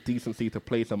least have the decency to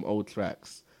play some old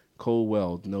tracks. Cole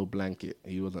World, no blanket.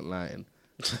 He wasn't lying.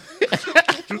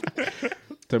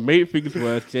 To make things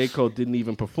worse, J. Cole didn't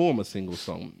even perform a single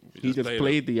song. He just played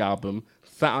played the album,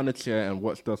 sat on a chair, and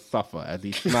watched us suffer as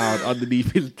he smiled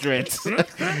underneath his dreads.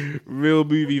 Real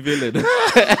movie villain.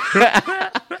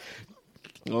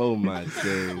 Oh my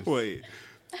days. Wait,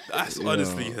 that's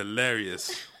honestly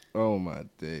hilarious. Oh my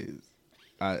days.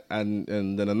 And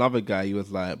then another guy, he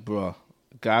was like, bruh,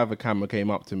 guy with a camera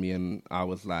came up to me and I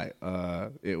was like,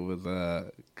 it was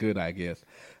good, I guess.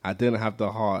 I didn't have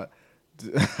the heart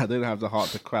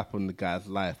to crap on the guy's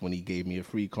life when he gave me a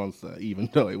free concert, even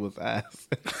though it was ass.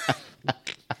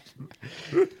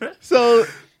 So,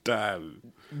 Damn.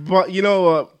 but you know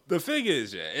what? The thing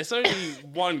is, yeah, it's only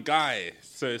one guy,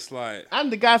 so it's like,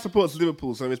 And the guy supports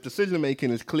Liverpool, so his decision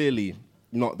making is clearly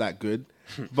not that good.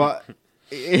 But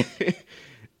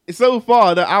so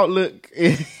far, the outlook.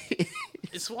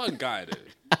 it's one guy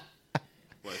though.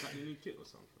 What, is that the new kit or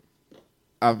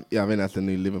something? I mean, that's the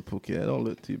new Liverpool kit. It don't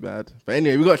look too bad. But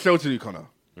anyway, we got a show to do, Connor.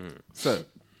 So,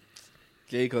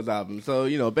 J. Cole's album. So,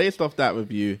 you know, based off that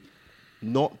review,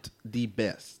 not the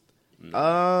best.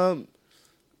 I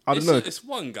don't know. It's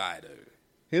one guy though.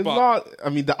 His but-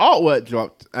 the artwork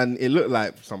dropped, and it looked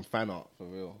like some fan art for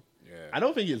real. Yeah. I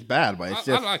don't think it's bad, but it's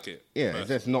I just like it. yeah, but- it's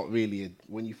just not really.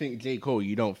 When you think J. Cole,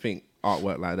 you don't think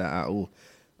artwork like that at all.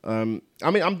 No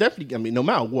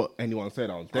matter what anyone said,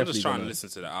 I'm definitely just trying to gonna- listen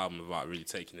to the album without really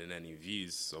taking in any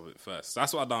views of it first.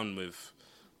 That's what I done with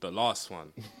the last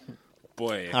one.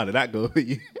 Boy, How did that go for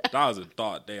you? that was a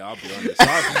dark day, I'll be honest.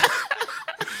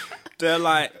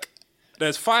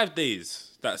 There's 5 days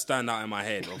that stand out in my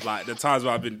head of like the times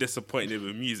where I've been disappointed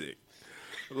with music.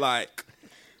 Like,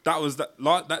 that was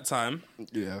that time.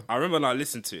 Yeah. I remember when I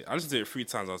listened to it. I listened to it 3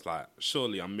 times. I was like,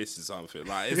 surely I'm missing something.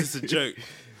 Like, is this a joke?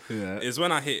 Yeah. It's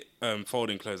when I hit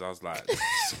Folding Clothes, I was like,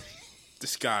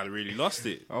 this guy really lost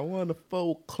it. I want to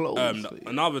fold clothes.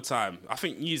 Another time, I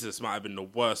think Jesus might have been the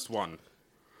worst one.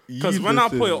 Because when I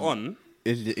put it on...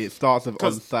 it starts with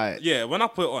on site. Yeah, when I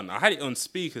put it on, I had it on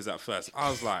speakers at first. I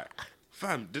was like,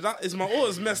 fam, is my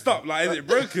orders messed up? Like, is it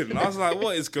broken? I was like,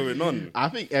 what is going on? I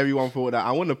think everyone thought that.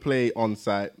 I want to play on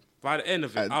site. By the end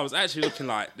of it, I was actually looking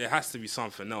like there has to be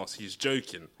something else. He's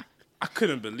joking. I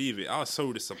couldn't believe it. I was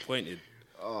so disappointed.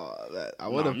 I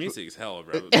want to. Music's hell,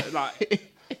 bro. Like,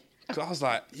 'cause I was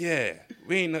like, yeah,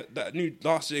 we ain't that new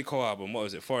last J. Cole album. What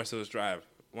was it? Forest Hills Drive.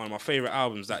 One of my favorite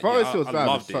albums that year. Forest Hills I Drive is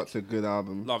loved it. such a good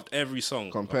album. Loved every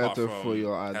song Compared apart to from For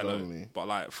Your Eyes Hello. Only. But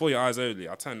like For Your Eyes Only,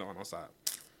 I turned it on. I was like,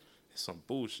 it's some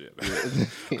bullshit.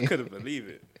 I couldn't believe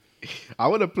it. I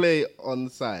want to play on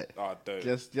site. Oh, don't.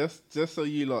 Just so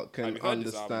you lot can Have you heard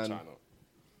this album, understand.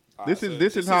 China?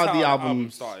 This is how the album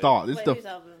starts. This Wait, is whose the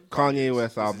album? Kanye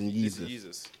West album, This is Yeezus.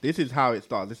 Jesus. This is how it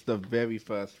starts. This is the very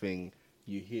first thing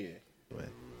you hear.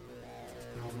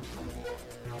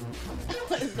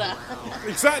 What is that?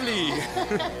 Exactly.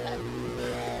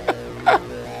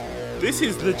 This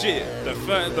is legit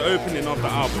the opening of the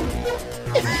album.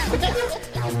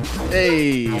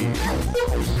 Hey,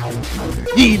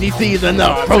 Yeezy season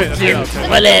I'll approaching. take it.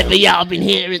 Whatever y'all been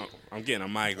hearing. I'm getting a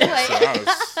migraine. So that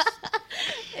was,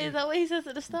 Is that what he says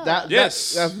at the start?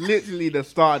 Yes. That's literally the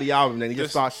start of the album. Then he just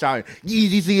Yes. starts shouting,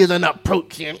 Yeezy season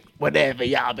approaching. Whatever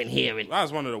y'all been hearing. that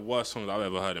was one of the worst songs I've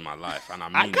ever heard in my life, and I I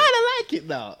mean kind of like it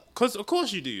now. because of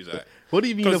course you do that. What do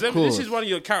you mean, Because of course? this is one of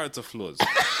your character flaws.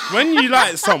 When you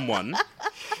like someone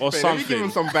or Wait, let me give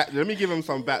him something,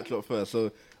 some backdrop first.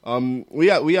 So, we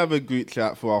have a group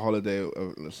chat for our holiday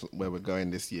where we're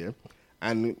going this year,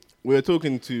 and we were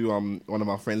talking to one of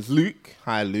our friends, Luke.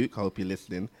 Hi, Luke. I hope you're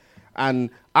listening. And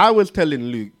I was telling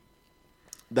Luke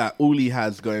that all he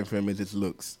has going for him is his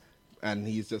looks, and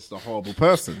he's just a horrible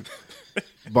person.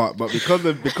 but because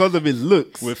of his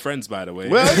looks, we're friends, by the way.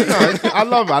 well, you know,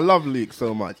 I love Luke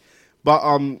so much.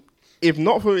 But if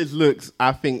not for his looks,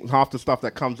 I think half the stuff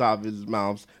that comes out of his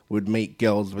mouth would make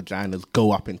girls' vaginas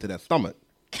go up into their stomach.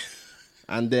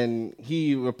 And then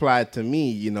he replied to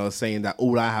me, you know, saying that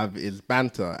all I have is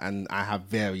banter and I have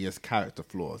various character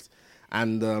flaws.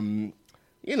 And,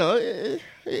 you know,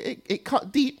 it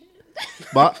cut deep.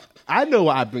 But I know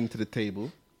what I bring to the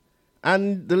table.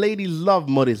 And the ladies love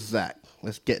Modest Zach.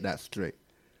 Let's get that straight.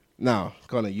 Now,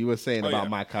 Connor, you were saying about yeah.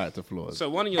 my character flaws. So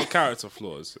one of your character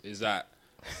flaws is that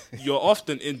you're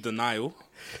often in denial,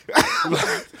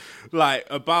 like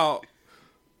about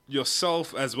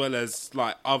yourself as well as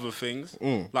like other things.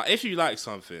 Like if you like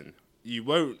something, you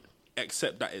won't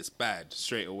accept that it's bad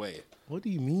straight away. What do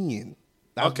you mean?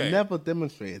 I've Okay. never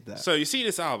demonstrated that. So you see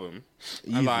this album,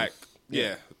 Jesus. and like,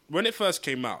 yeah, when it first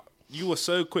came out, you were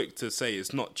so quick to say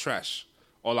it's not trash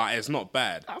or like it's not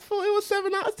bad. I thought it was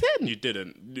 7 out of 10. You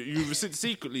didn't. You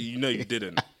secretly, you know, you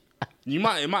didn't. It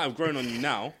might have grown on you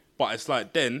now, But it's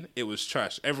like then it was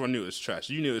trash. Everyone knew it was trash.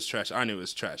 You knew it was trash. I knew it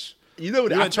was trash. You know,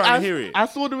 You weren't trying to hear it. I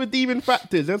saw the redeeming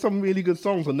factors. There's some really good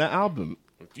songs on that album.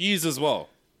 Views as well.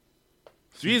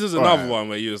 Views is another one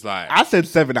where you was like, I said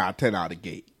 7 out of 10 out of the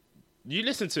gate. you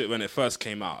listened to it when it first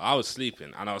came out. I was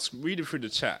sleeping and I was reading through the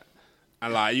chat.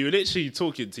 And like you were literally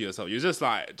talking to yourself. You're just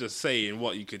like just saying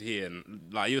what you could hear, and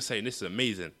like you were saying, this is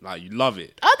amazing. Like you love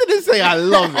it. I didn't say I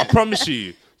love I it. promise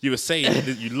you, you were saying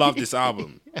that you love this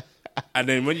album. And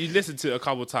then when you listened to it a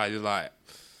couple of times, you're like,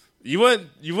 you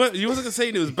wasn't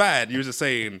saying it was bad. You were just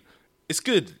saying it's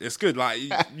good. It's good. Like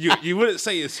you wouldn't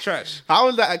say it's trash. How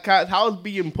is that a character? How is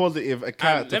being positive a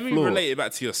character Let me flaw? relate it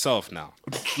back to yourself now,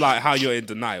 like how you're in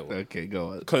denial. Okay,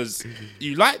 go on. Because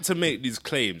you like to make these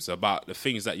claims about the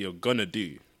things that you're gonna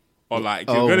do, or like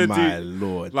you're Oh gonna my do.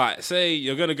 Lord. Like say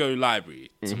you're gonna go library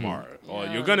Mm-hmm. tomorrow, or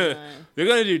No, you're gonna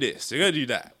do this, you're gonna do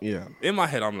that. Yeah. In my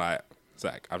head, I'm like,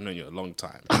 Zach, I've known you a long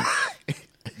time.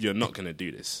 You're not gonna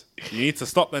do this. You need to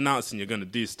stop announcing you're gonna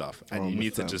do stuff, and you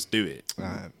need to understand. just do it.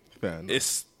 Alright, fair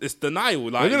enough. It's denial.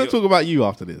 Like We're gonna talk about you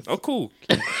after this. Oh, cool.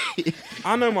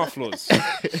 I know my flaws.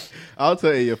 I'll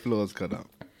tell you your flaws, Connor.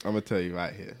 I'm gonna tell you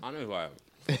right here. I know who I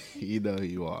am. You know who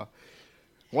you are.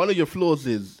 One of your flaws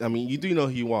is, I mean, you do know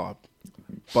who you are,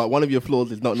 but one of your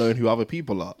flaws is not knowing who other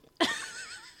people are.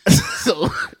 So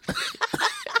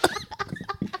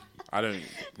I don't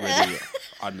really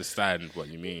understand what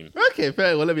you mean. okay,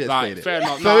 fair. Well, let me explain Like, it. fair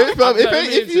enough. So No, if let me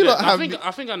you interject. don't have,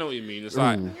 I think I know what you mean. It's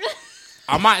like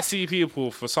I might see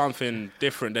people for something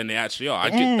different than they actually are. I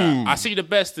get that. I see the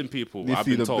best in people. you I've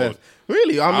see been the told. best.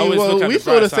 Really? I mean, always look well, at we the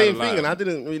saw bright the side same of thing, life. and I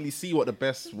didn't really see what the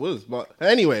best was. But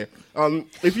anyway,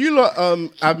 if you lot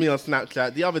have me on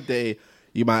Snapchat, the other day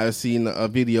you might have seen a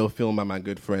video filmed by my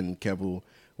good friend Kevel,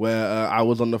 where I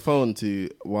was on the phone to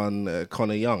one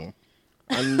Connor Young,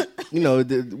 and you know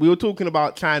we were talking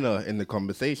about China in the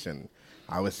conversation.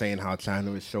 I was saying how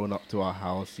China was showing up to our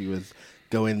house. She was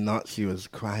going nuts. She was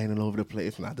crying all over the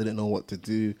place, and I didn't know what to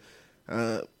do.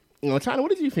 You know, China, what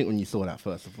did you think when you saw that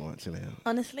first of all, actually?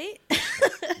 Honestly,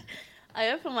 I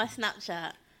opened my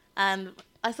Snapchat and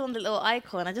I saw the little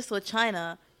icon. I just saw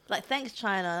China, like, thanks,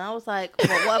 China. And I was like, what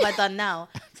have I done now?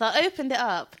 So I opened it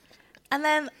up and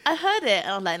then I heard it.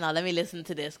 And I was like, no, let me listen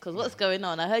to this because what's going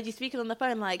on? I heard you speaking on the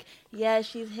phone like, yeah,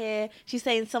 she's here. She's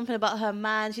saying something about her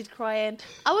man. She's crying.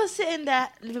 I was sitting there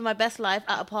living my best life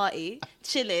at a party,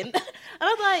 chilling. And I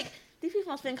was like, these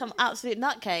people must think I'm absolute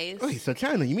nutcase. Wait, so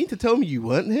China, you mean to tell me you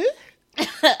weren't here?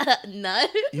 No.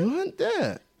 You weren't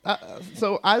there.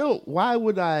 So I don't. Why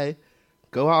would I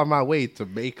go out of my way to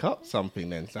make up something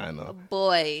then, China?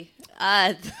 Boy,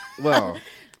 Well,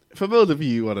 for those of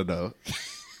you who want to know,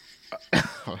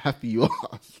 I'm happy you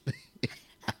asked.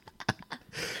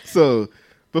 So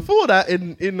before that,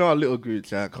 in our little group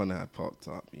chat, Connor had popped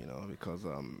up, you know, because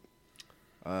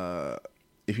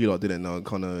if you lot didn't know,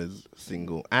 Connor is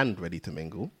single and ready to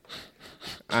mingle.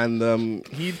 And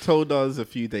he told us a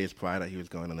few days prior that he was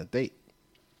going on a date,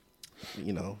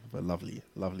 you know, with a lovely,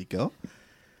 lovely girl.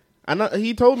 And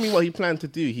he told me what he planned to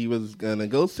do. He was going to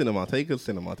go take her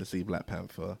cinema to see Black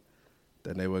Panther.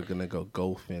 Then they were going to go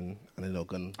golfing. And then they were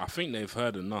going I think they've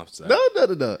heard enough. Zach. No.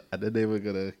 And then they were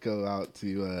going to go out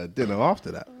to dinner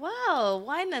after that. Wow,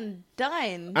 wine and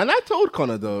dine. And I told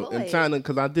Connor, though, in Boy. China,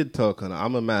 because I did tell Connor,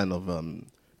 I'm a man of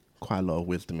quite a lot of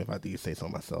wisdom, if I do say so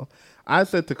myself. I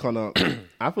said to Connor,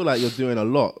 I feel like you're doing a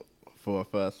lot for a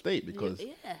first date because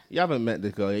Yeah. you haven't met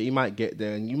the girl yet. You might get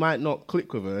there and you might not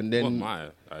click with her. And then, What my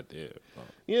idea?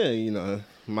 yeah, you know,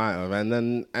 might have.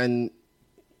 And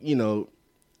you know,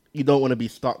 you don't want to be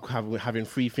stuck having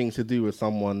 3 things to do with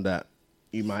someone that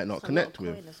you might not It's a connect lot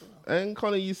of with. coin as well. And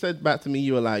Connor, you said back to me,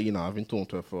 you were like, you know, I've been talking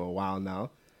to her for a while now.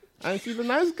 And she's a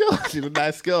nice girl. She's a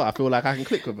nice girl. I feel like I can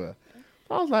click with her.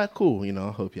 So I was like, cool, you know,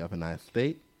 I hope you have a nice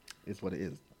date. It's what it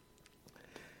is.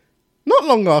 Not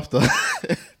long after,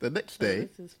 the next day,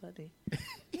 This is funny.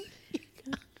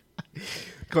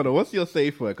 Connor, what's your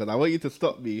safe word? Because I want you to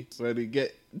stop me when we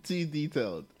get too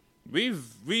detailed. We've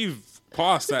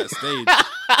passed that stage.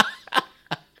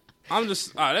 I'm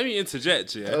just let me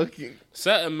interject. Yeah, Okay.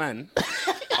 certain men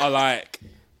are like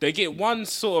they get one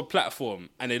sort of platform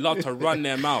and they love to run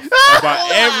their mouth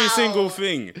about every single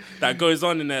thing that goes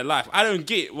on in their life. I don't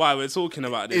get why we're talking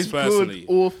about this It's personally.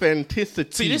 called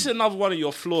authenticity. See, this is another one of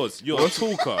your flaws. You're a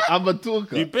talker. I'm a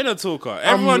talker. You've been a talker.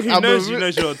 Everyone who I'm knows a- you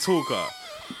knows you're a talker.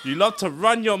 You love to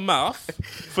run your mouth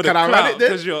for the Can I run clout it then?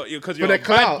 because you're For a the bad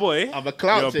clout. boy. I'm a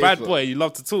clout You're a bad chaser. boy. You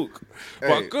love to talk. Hey.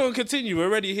 But go and continue. We're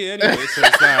already here anyway, so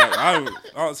it's like I don't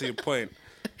answer your point.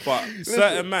 But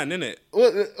certain man, innit?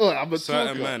 I'm a Certain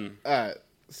talker. man. All right.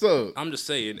 So, I'm just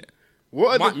saying.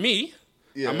 what are the... Me,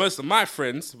 Yeah. And most of my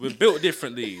friends, we're built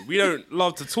differently. We don't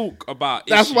love to talk about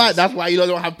That's issues. why. That's why you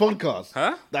don't have podcasts.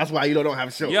 Huh? That's why you don't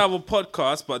have shows. You have a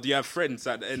podcast, but do you have friends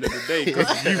at the end of the day?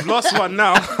 Because you've lost one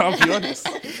now, I'll be honest.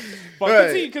 But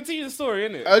Right. continue the story,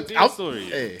 innit? I'll- Continue the story.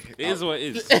 hey, It is what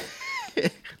it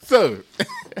is. So,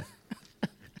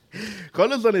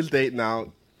 Connor's on his date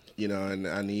now, you know,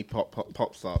 and he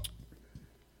pops up.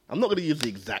 I'm not going to use the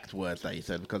exact words that he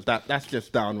said because that's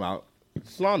just downright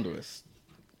slanderous.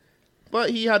 But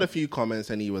he had a few comments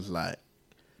and he was like,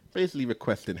 basically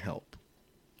requesting help.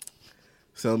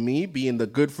 So me, being the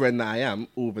good friend that I am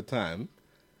all the time,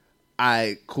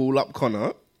 I call up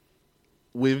Connor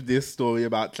with this story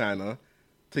about China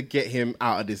to get him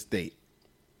out of this date.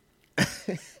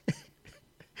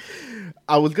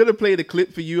 I was going to play the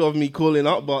clip for you of me calling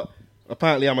up, but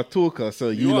apparently I'm a talker, so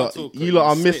you lot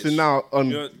are missing out on...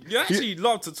 You actually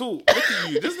love to talk. Look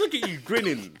at you. Just look at you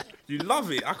grinning. You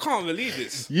love it. I can't believe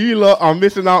this. You lot are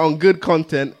missing out on good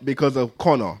content because of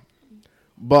Connor.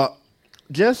 But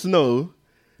just know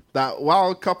that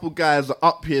while a couple guys are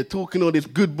up here talking all this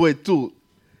good boy talk,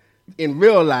 in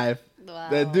real life,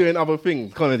 they're doing other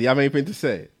things. Connor, do you have anything to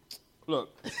say?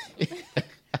 Look,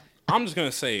 I'm just going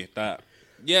to say that,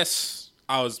 yes,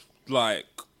 I was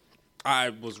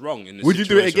wrong in this Would you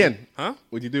do it situation. again? Huh?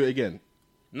 Would you do it again?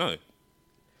 No.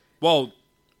 Well,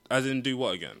 as in do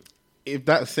what again? If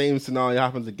that same scenario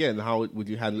happens again, how would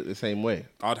you handle it the same way?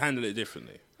 I'd handle it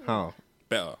differently. How?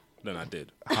 Better than I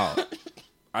did. How?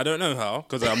 I don't know how,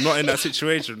 because I'm not in that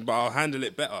situation, but I'll handle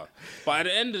it better. But at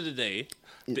the end of the day,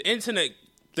 the internet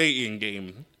dating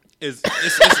game it's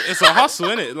a hustle,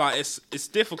 isn't it? Like it's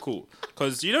difficult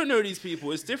because you don't know these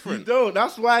people. It's different. You don't.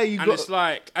 That's why you And got... it's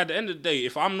like at the end of the day,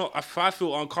 if I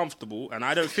feel uncomfortable and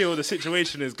I don't feel the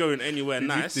situation is going anywhere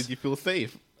nice, Did you feel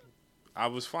safe? I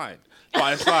was fine.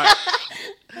 But it's like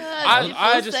I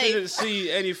feel just safe. didn't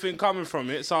see anything coming from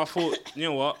it, so I thought, you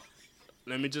know what?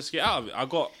 Let me just get out of it. I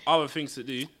got other things to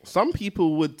do. Some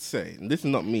people would say, and this is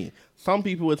not me, some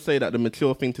people would say that the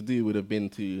mature thing to do would have been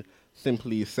to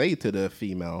simply say to the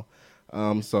female,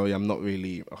 sorry, I'm not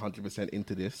really 100%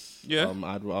 into this. Yeah.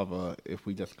 I'd rather if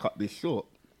we just cut this short.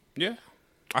 Yeah,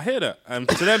 I hear that. And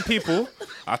to them people,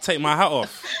 I take my hat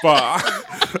off.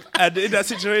 But and in that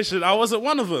situation, I wasn't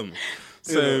one of them.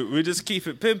 So we just keep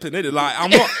it pimping, innit? Like, I'm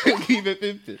not, Keep it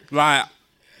 50. like,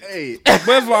 Hey.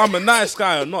 whether I'm a nice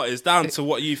guy or not is down to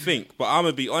what you think. But I'm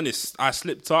going to be honest. I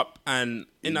slipped up, and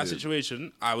in that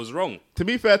situation, I was wrong. To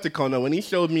be fair to Connor, when he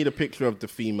showed me the picture of the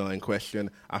female in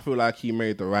question, I feel like he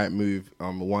made the right move,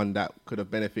 one that could have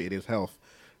benefited his health.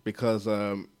 Because,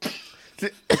 why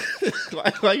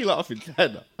are you laughing,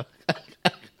 China?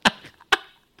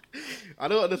 I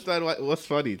don't understand what's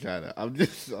funny, China. I'm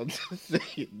just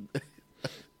saying.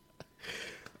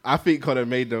 I think Connor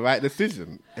made the right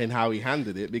decision in how he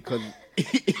handled it because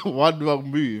one wrong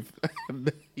move,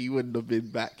 he wouldn't have been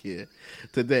back here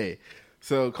today.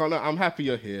 So, Connor, I'm happy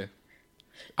you're here.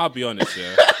 I'll be honest,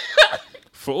 yeah.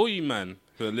 For all you man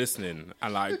who are listening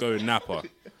and like go Napa,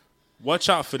 watch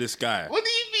out for this guy. What do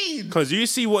you mean? Because you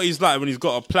see what he's like when he's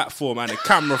got a platform and a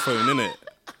camera phone, innit?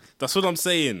 That's what I'm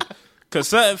saying. Because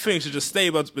certain things should just stay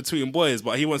between boys,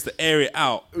 but he wants to air it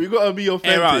out. We gotta be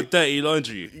authentic. Air out dirty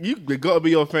laundry. We gotta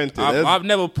be authentic. I've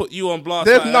never put you on blast.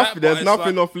 There's like nothing. that, but There's it's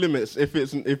nothing like, off limits if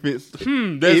it's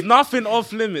There's nothing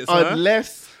off limits, huh?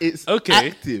 unless it's Okay.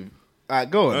 active.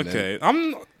 Go on. Okay,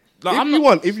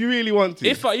 If you really want to.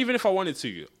 even if I wanted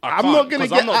to, I'm not gonna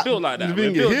get. I'm not built like that. the We're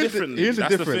thing built is, differently. Here's the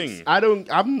That's difference. the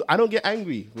thing. I don't get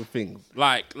angry with things.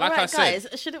 Like All right, I said,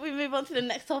 guys, shouldn't we move on to the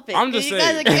next topic? I'm just You guys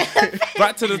saying. are getting-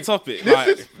 back to the topic.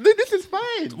 Like, This is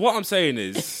fine. what I'm saying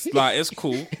is, like, it's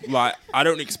cool. Like, I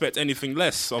don't expect anything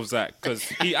less of Zach because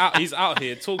he's out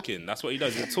here talking. That's what he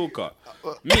does. He's a talker.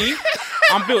 Me,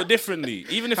 I'm built differently.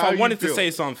 Even if How I you wanted to feel?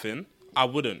 say something, I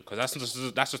wouldn't because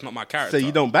that's just not my character. So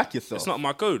you don't back yourself. It's not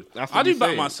my code. That's what I do you're back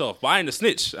saying. myself, but I ain't a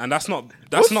snitch, and that's not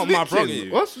What's my snitching?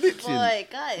 prerogative. What's snitching? Boy,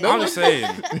 guys. I'm just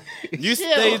saying, you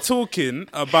Chill. stay talking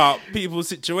about people's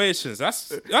situations.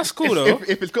 That's cool though.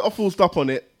 If it's got a full stop on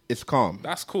it, it's calm.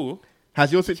 That's cool.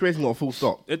 Has your situation got a full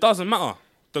stop? It doesn't matter.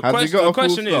 The Has it got a full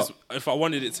question is stop? if I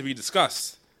wanted it to be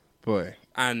discussed. Boy.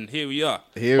 And here we are.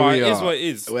 Here but we it is are. what it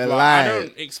is. We're Like, I live.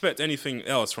 don't expect anything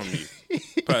else from you,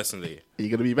 personally. Are you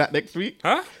going to be back next week?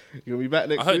 Huh? You going to be back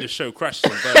next I heard week? the show crashed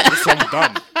on Thursday. I'm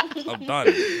done. I'm done.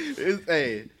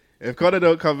 Hey, if Connor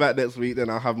don't come back next week, then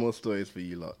I'll have more stories for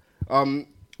you lot.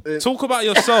 Talk about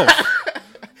yourself. I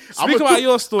Speak will about talk-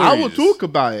 your stories. I will talk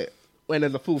about it when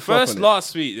there's a full stop First, on it.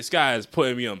 last week, this guy is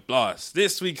putting me on blast.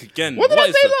 This week again. What did I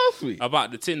is say the- last week?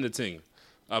 About the Tinder thing.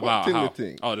 about Tinder how.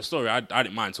 thing? Oh, the story. I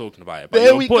didn't mind talking about it, but There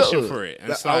you're we pushing go. for it. And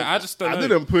it's That- like, I just don't know. I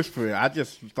didn't push for it. I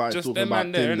just started Just talking them about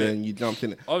man there, Tinder innit? and you jumped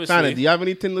in. Obviously. Shannon, do you have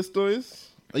any Tinder stories?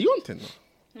 Are you on Tinder?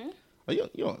 Are you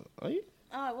on? Are you?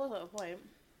 Oh, I was at a point.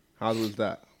 How was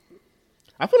that?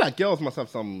 I feel like girls must have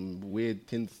some weird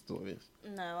Tinder stories.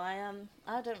 No,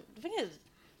 I don't. The thing is,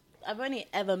 I've only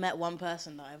ever met one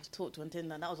person that I've talked to on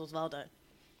Tinder, and that was Osvaldo.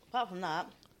 Apart from that,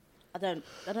 I don't.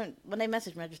 When they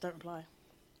message me, I just don't reply.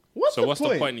 What's So the what's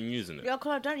point? the point in using it? Yeah,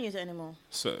 I don't use it anymore.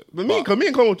 So, But me and Con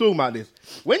were talking about this.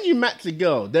 When you match a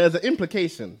girl, there's an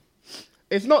implication.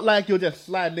 It's not like you're just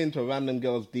sliding into a random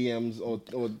girl's DMs or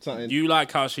something. you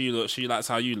like how she looks. She likes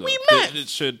how you look. We match. It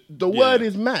should. The yeah. word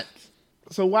is match.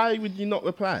 So why would you not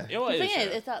reply? Yeah, what The it thing is,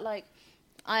 is, yeah. it's that like,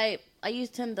 I use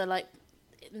Tinder like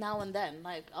now and then.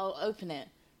 Like I'll open it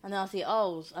and then I'll see,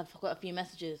 oh, I've got a few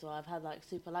messages or I've had like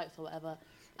super likes or whatever.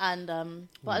 And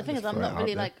but the thing is, just I'm throw it not out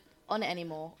really there. like on it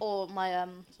anymore. Or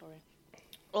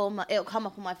it'll come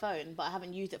up on my phone, but I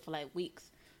haven't used it for like weeks.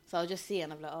 So I'll just see it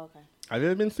and I'm like, oh, okay. Have you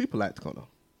ever been super liked, Connor?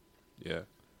 Yeah,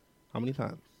 How many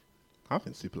times? I've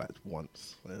been super liked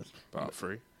once. about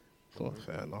 3. Oh,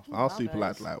 fair enough. I was Wow, super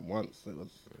liked guys. like once. It was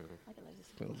I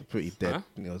get loads of a pretty dead. Huh?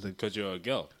 It was a, Because you're a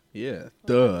girl. yeah, What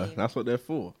do you duh. mean? That's what they're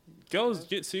for. Girls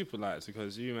get super likes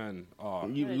because you, man, are.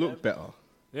 You they look don't. better.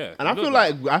 Yeah. And you I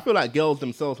feel look like girls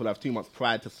themselves would have too much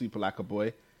pride to super like a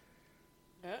boy.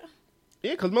 Yeah.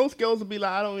 Yeah, because most girls would be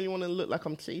like, I don't really want to look like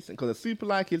I'm chasing. Because a super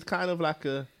like is kind of like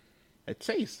a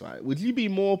chase, right? Would you be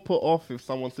more put off if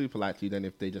someone super liked you than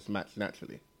if they just match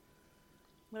naturally?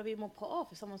 Would I be more put off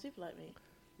if someone super like me?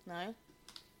 No.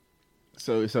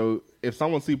 So if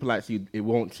someone super likes you, it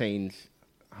won't change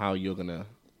how you're gonna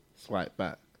swipe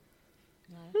back.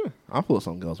 No. I thought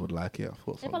some girls would like it. I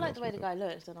thought some If I like girls the way would. the guy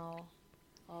looks, then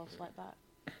I'll swipe back.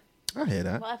 I hear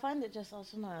that. But I find it just, I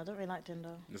don't know, I don't really like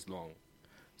Tinder. It's long.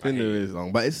 Tinder I hate it. is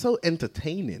long, but it's so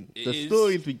entertaining. It The is.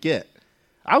 stories we get.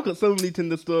 I've got so many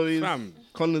Tinder stories. Fam.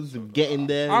 Connor's getting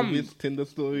there I'm- with his Tinder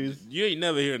stories. You ain't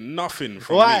never hear nothing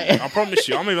from Why? me. I promise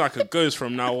you. I'm even like a ghost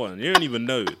from now on. You don't even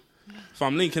know. If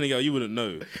I'm linking a girl, you wouldn't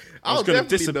know. I was I'll gonna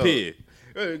definitely disappear.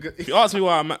 If you ask me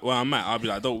where I'm at, I'll be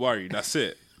like, don't worry, that's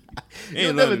it. You'll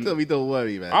Ain't never nothing- tell me, don't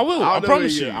worry, man. I will, I'll I know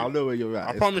promise where you. I'll know where you're at. I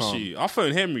It's promise calm. you. I'll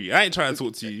phone Henry. I ain't trying to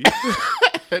talk to you.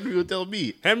 Henry will tell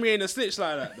me. Henry ain't a snitch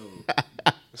like that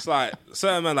though. It's like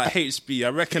certain man like HB. I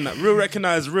reckon that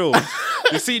recognize real.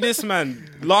 You see this man,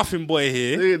 laughing boy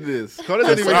here. Look at this. Connor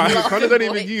don't, even, right. use, Connor don't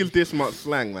even use this much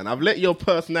slang, man. I've let your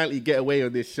personality get away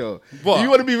on this show. What? If you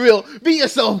want to be real, be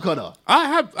yourself, Connor.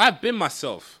 I've been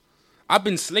myself. I've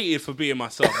been slated for being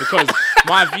myself because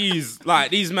my views,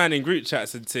 like these man in group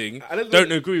chats and thing, I don't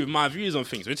don't agree with my views on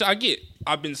things, which I get.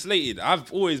 I've been slated. I've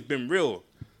always been real.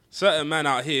 Certain man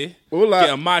out here All I- get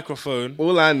a microphone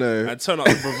All I know, and turn up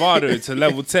the bravado to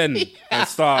level 10 and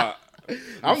start.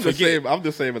 I'm the forget- same. I'm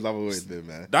the same as I've always been,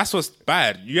 man. That's what's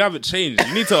bad. You haven't changed.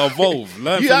 You need to evolve.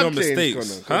 Learn You from have your changed,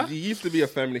 mistakes. Connor. Huh? 'Cause You used to be a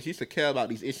feminist. You used to care about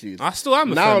these issues. I still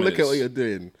am a now feminist. look at what you're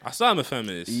doing. I still am a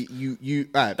feminist.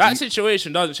 Alright, That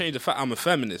situation doesn't change the fact I'm a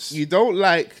feminist. you don't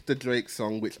like the Drake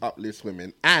song, which uplifts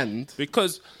women, and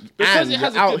Because And it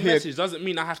has a you're out good here- message doesn't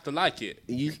mean I have to like it.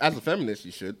 you, as a feminist,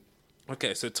 you should.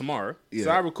 Okay, so tomorrow, Yeah. so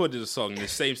I recorded a song in the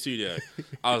same studio.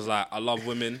 I was like, I love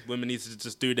women. Women need to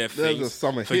just do their There's things. a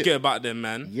summer Forget hit. about them,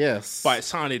 man. Yes, But it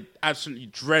sounded absolutely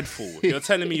dreadful. You're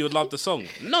telling me you would love the song?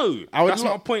 No, I would that's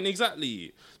my love- point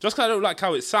exactly. Just because I don't like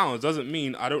how it sounds doesn't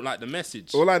mean I don't like the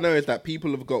message. all I know is that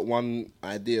people have got one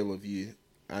idea of you,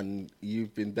 and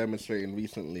you've been demonstrating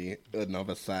recently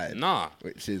another side. Nah.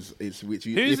 which you. Who's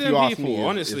if them you ask people? me, is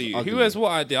Honestly, ugly. who has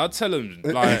what idea? I'll tell them.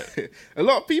 Like, a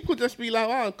lot of people just be like,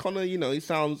 "Oh, Connor, he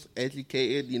sounds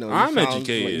educated. He I'm sounds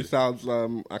educated. Like, he sounds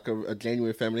like a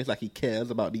genuine feminist. Like he cares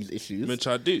about these issues, which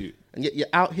I do. and yet you're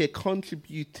out here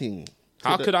contributing." to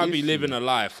How the could I be issue. living a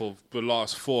lie for the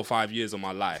last 4 or 5 years of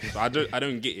my life? I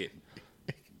don't get it.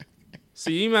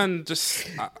 See, you man,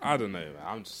 I don't know, man.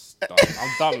 I'm just done. I'm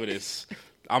done with this.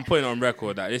 I'm putting on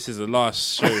record that this is the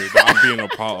last show that I'm being a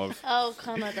part of. Oh,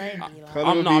 Connor, don't be like Connor,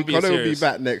 I'm will, not be, being Connor will be serious.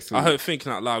 back next week. I hope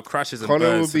Thinking Out Loud crashes and Connor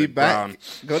will burns to be the back. ground.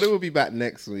 Connor will be back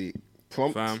next week.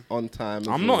 Prompt Fam. on time. as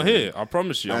I'm well. not here. I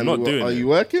promise you. I'm And not doing Are it. you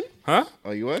working? Huh?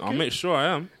 Are you working? I'll make sure I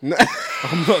am.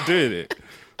 I'm not doing it.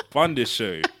 Fund this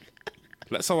show.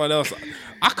 Let someone else.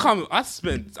 I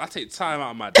take time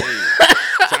out of my day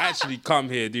to actually come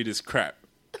here and do this crap.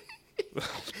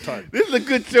 Time. This is a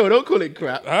good show. Don't call it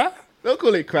crap. Huh? Don't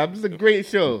call it crap. This is a great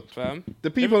show. Fam?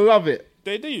 The people love it.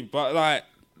 They do, but like,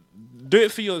 do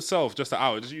it for yourself. Just an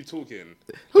hour, just you talking.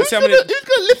 Who's see how gonna, many- who's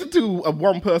gonna listen to a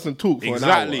one person talk for an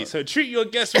Exactly. hour? So treat your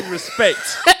guests with respect.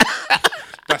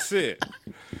 That's it.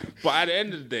 But at the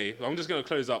end of the day, I'm just going to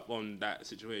close up on that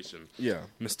situation. Yeah.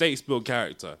 Mistakes build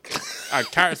character.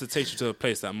 And character takes you to a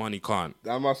place that money can't.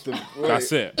 That must have.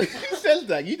 That's it. You said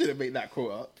that. You didn't make that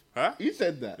quote up. Huh? You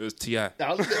said that. It was T.I.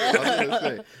 I was gonna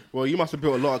say. Well, you must have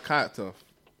built a lot of character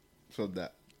from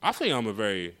that. I think I'm a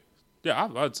very... Yeah,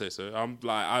 I'd say so.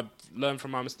 I've learned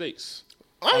from my mistakes.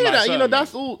 I hear that. You know,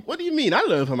 that's all. What do you mean? I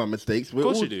learn from my mistakes. Of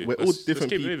course you do. We're all Let's different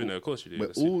keep people. moving there. Of course you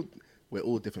do. We're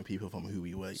all different people from who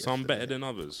we were. Some yesterday. better than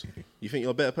others. You think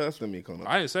you're a better person than me, Connor?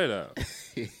 I didn't say that.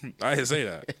 I didn't say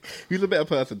that. Who's a better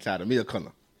person, Chad? Me or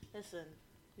Connor? Listen,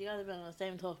 you guys have been on the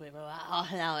same topic for about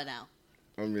half an hour now.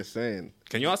 I'm just saying.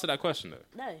 Can you answer that question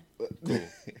though? No. Cool.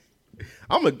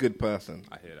 I'm a good person.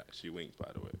 I hear that. She winked,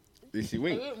 by the way. Did she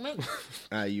wink?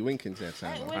 You winking, Chad?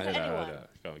 Wink. I hear that. I anyone. hear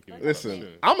that. Go on, give me Listen,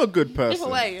 that. I'm a good person.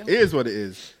 Different way. It is what it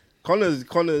is. Connor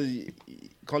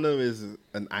is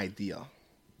an idea.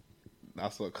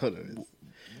 That's what Connor is.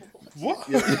 What?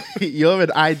 You're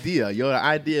an idea. You're an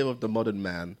idea of the modern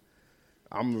man.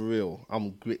 I'm real.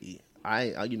 I'm gritty.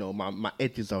 My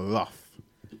edges are rough.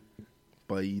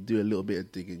 But you do a little bit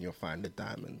of digging, you'll find the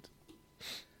diamond.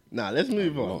 Now, let's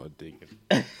move A on. lot of digging.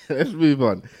 Let's move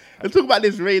on. Let's talk about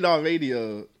this Radar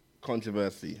Radio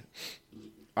controversy.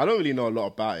 I don't really know a lot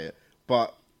about it,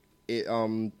 but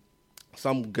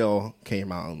some girl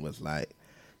came out and was like,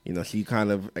 she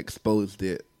kind of exposed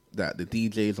it that the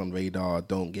DJs on Radar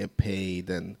don't get paid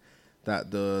and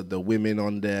that the women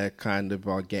on there kind of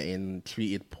are getting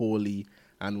treated poorly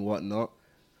and whatnot.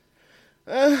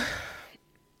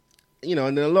 And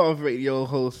then a lot of radio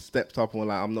hosts stepped up and were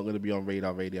like, I'm not going to be on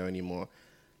Radar Radio anymore.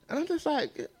 And I'm just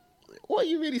like, what are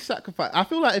you really sacrificing? I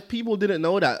feel like if people didn't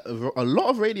know that, a lot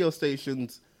of radio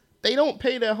stations, they don't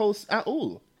pay their hosts at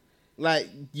all. Like,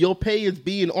 your pay is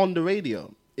being on the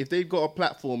radio. If they've got a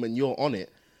platform and you're on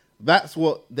it, that's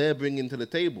what they're bringing to the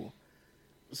table.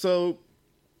 So,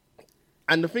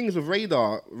 and the things with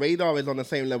Radar is on the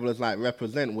same level as like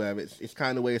Represent, where it's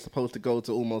kind of where it's supposed to go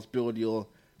to almost build your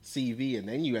CV, and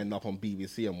then you end up on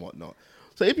BBC and whatnot.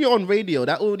 So if you're on radio,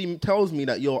 that already tells me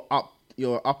that you're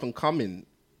up and coming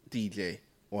DJ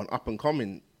or an up and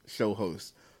coming show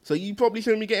host. So you probably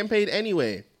shouldn't be getting paid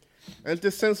anyway. And it's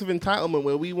this sense of entitlement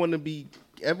where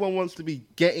everyone wants to be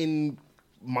getting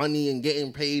money and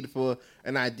getting paid for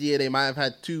an idea they might have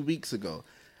had 2 weeks ago.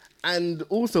 And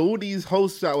also all these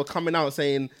hosts that were coming out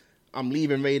saying, I'm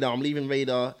leaving Radar.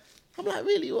 I'm like,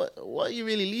 really? What are you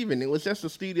really leaving? It was just a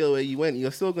studio where you went. You're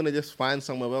still going to just find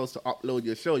somewhere else to upload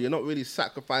your show. You're not really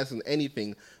sacrificing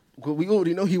anything. We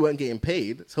already know you weren't getting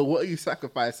paid. So what are you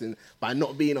sacrificing by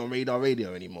not being on Radar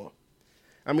Radio anymore?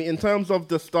 I mean, in terms of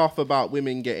the stuff about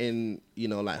women getting,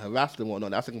 like harassed and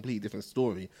whatnot, that's a completely different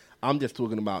story. I'm just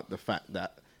talking about the fact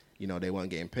that, they weren't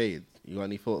getting paid. You got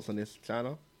any thoughts on this,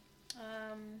 China?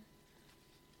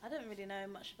 I don't really know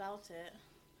much about it.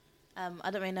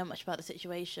 I don't really know much about the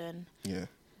situation. Yeah.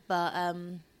 But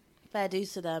fair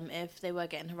dues to them if they were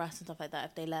getting harassed and stuff like that,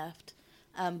 if they left.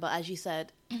 But as you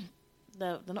said,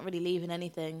 they're not really leaving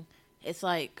anything. It's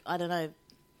like, I don't know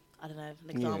an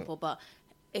example, but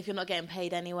if you're not getting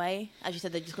paid anyway, as you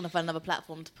said, they're just going to find another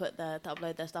platform to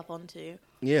upload their stuff onto.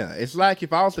 Yeah, it's like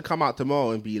if I was to come out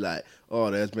tomorrow and be like,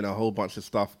 oh, there's been a whole bunch of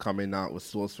stuff coming out with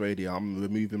Source Radio, I'm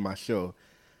removing my show.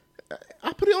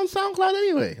 I put it on SoundCloud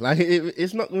anyway. Like,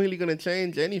 it's not really going to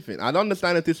change anything. I'd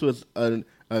understand if this was a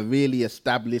really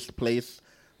established place.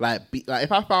 Like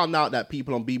if I found out that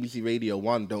people on BBC Radio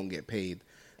 1 don't get paid,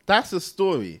 that's a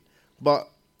story. But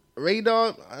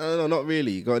Radar, I don't know, not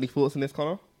really. Got any thoughts on this,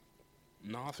 Connor?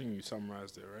 No, I think you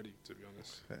summarised it already, to be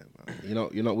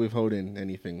honest. You're not withholding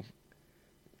anything.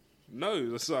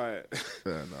 No, that's like...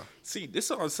 Fair enough. See, this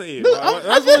is what I'm saying.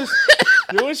 No,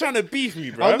 You're always trying to beef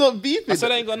me, bro. I'm not beefing. I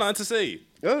said I ain't got nothing to say.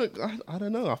 I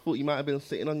don't know. I thought you might have been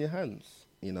sitting on your hands,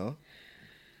 You know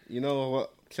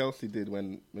what Chelsea did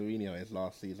when Mourinho his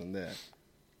last season there?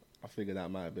 I figured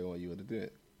that might have been what you would have done.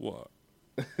 What?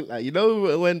 Like,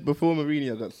 when before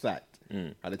Mourinho got sacked,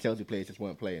 and the Chelsea players just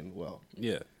weren't playing well.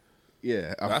 Yeah.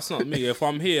 Yeah. That's not me. If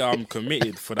I'm here, I'm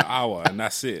committed for the hour, and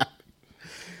that's it.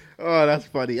 Oh, that's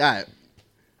funny. All right.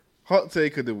 Hot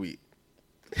take of the week.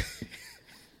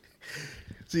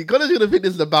 See, Connor's going to think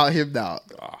this is about him now.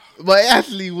 But it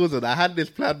actually wasn't. I had this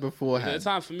plan beforehand. It's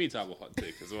time for me to have a hot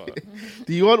take as well.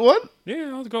 Do you want one?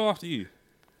 Yeah, I'll go after you.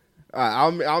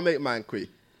 All right, I'll make mine quick.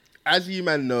 As you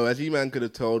man know, as you man could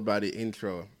have told by the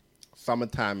intro,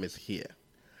 summertime is here.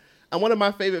 And one of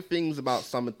my favorite things about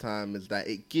summertime is that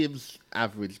it gives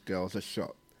average girls a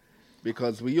shot.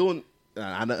 Because we all...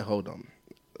 hold on.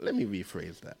 Let me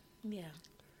rephrase that. Yeah.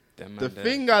 The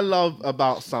thing I love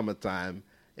about summertime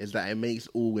is that it makes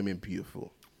all women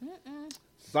beautiful.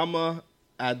 Summer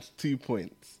adds 2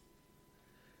 points.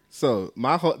 So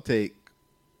my hot take.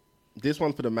 This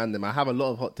one's for the man them. I have a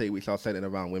lot of hot take which are centered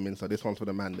around women, so this one's for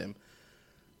the man them.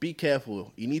 Be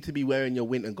careful. You need to be wearing your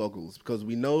winter goggles because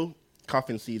we know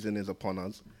cuffing season is upon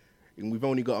us, and we've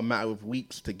only got a matter of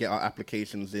weeks to get our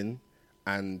applications in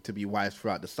and to be wise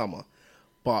throughout the summer.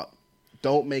 But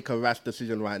don't make a rash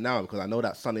decision right now because I know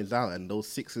that sun is out and those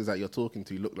sixes that you're talking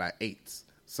to look like eights.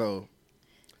 So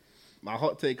my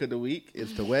hot take of the week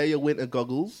is to wear your winter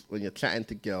goggles when you're chatting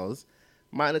to girls.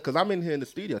 Because I'm in here in the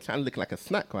studio trying to look like a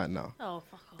snack right now. Oh,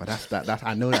 fuck off. But that's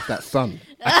I know that's that sun.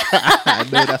 I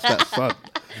know that's that sun.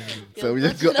 So we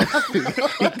just got.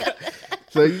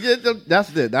 So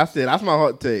that's it. That's my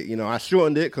hot take. You know, I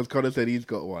shortened it because Connor said he's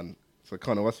got one. So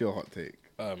Connor, what's your hot take?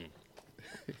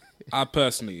 I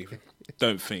personally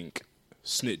don't think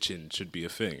snitching should be a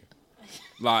thing.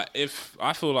 Like,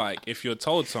 I feel like if you're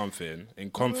told something in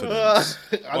confidence,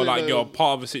 or like you're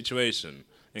part of a situation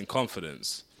in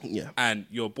confidence, and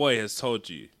your boy has told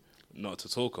you not to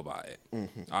talk about it,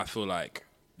 I feel like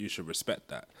you should respect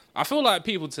that. I feel like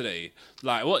people today,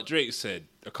 like what Drake said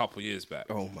a couple years back.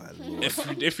 Oh my lord!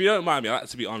 If you don't mind me, I like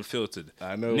to be unfiltered.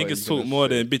 I know niggas talk more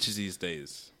than bitches these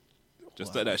days.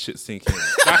 Just let that shit sink in.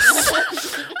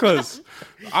 Because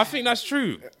I think that's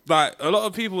true. Like, a lot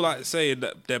of people like saying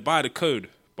that they're by the code,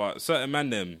 but certain man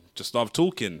them just love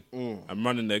talking and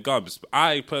running their gubs.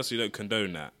 I personally don't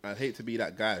condone that. I'd hate to be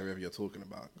that guy, whoever you're talking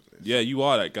about. Yeah, you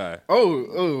are that guy.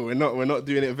 Oh, we're not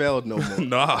doing it veiled no more.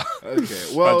 Nah. Okay,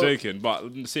 well, I'm joking, but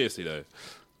seriously though,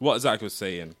 what Zach was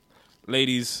saying,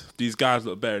 ladies, these guys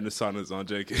look better in the sun. I'm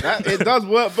joking. It does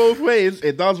work both ways.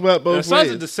 The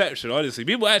sun's a deception, honestly.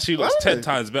 People actually look 10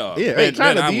 times better. Yeah, Men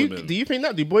China, and do women. you think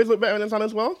that? Do boys look better in the sun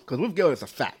as well? Because with girls, it's a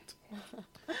fact.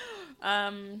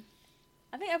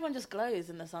 I think everyone just glows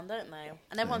in the sun, don't they?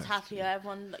 And everyone's happier.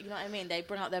 Everyone, you know what I mean? They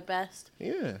bring out their best.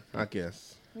 Yeah, I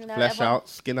guess. You know, Flesh everyone out,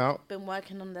 skin out. been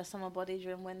working on their summer body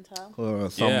during winter. Some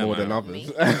more man. than others. Me.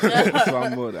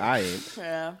 Some more than I ain't.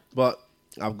 Yeah. But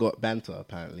I've got banter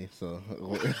apparently. So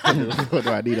what do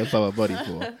I need a summer body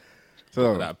for?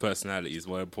 So That personality is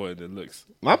more important than looks.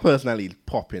 my personality is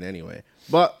popping anyway.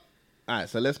 But all right,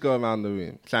 so let's go around the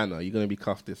room. China, are you gonna be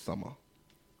cuffed this summer?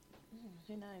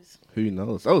 Who knows? Who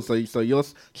knows? Oh, so you're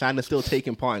China still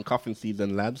taking part in cuffing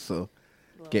season, lads. So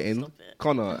Well, get in. stop it.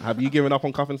 Connor, have you given up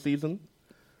on cuffing season?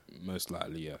 Most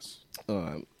likely, yes.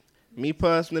 Me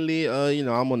personally,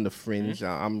 I'm on the fringe.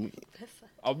 I'm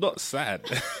not sad.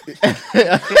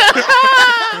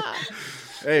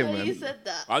 hey Oh, man, you said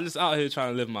that. I'm just out here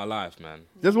trying to live my life, man.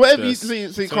 just whatever Just you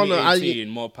see, Connor. 2018,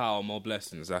 more power, more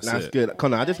blessings. That's it. Good,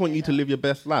 Connor. I just want you to live your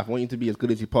best life. I want you to be as good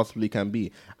as you possibly can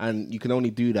be, and you can only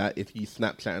do that if you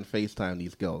Snapchat and FaceTime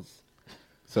these girls.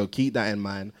 So keep that in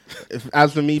mind.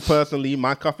 As for me personally,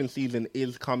 my cuffing season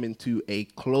is coming to a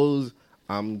close.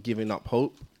 I'm giving up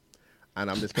hope,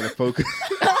 and I'm just gonna focus.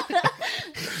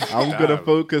 I'm gonna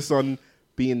focus on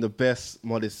being the best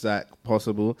modest Zach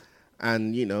possible,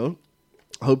 and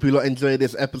hope you lot enjoy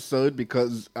this episode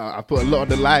because I put a lot on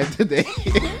the line today.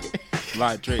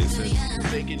 Like Drake said,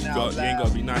 you ain't got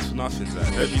to be nice for nothing,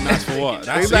 Zach. Don't be nice for what?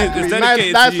 That's Exactly. it. It's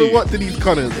dedicated Nice to you. for what to these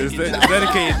Connors? It's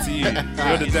dedicated to you.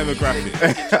 You're the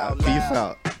demographic. Peace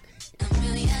out.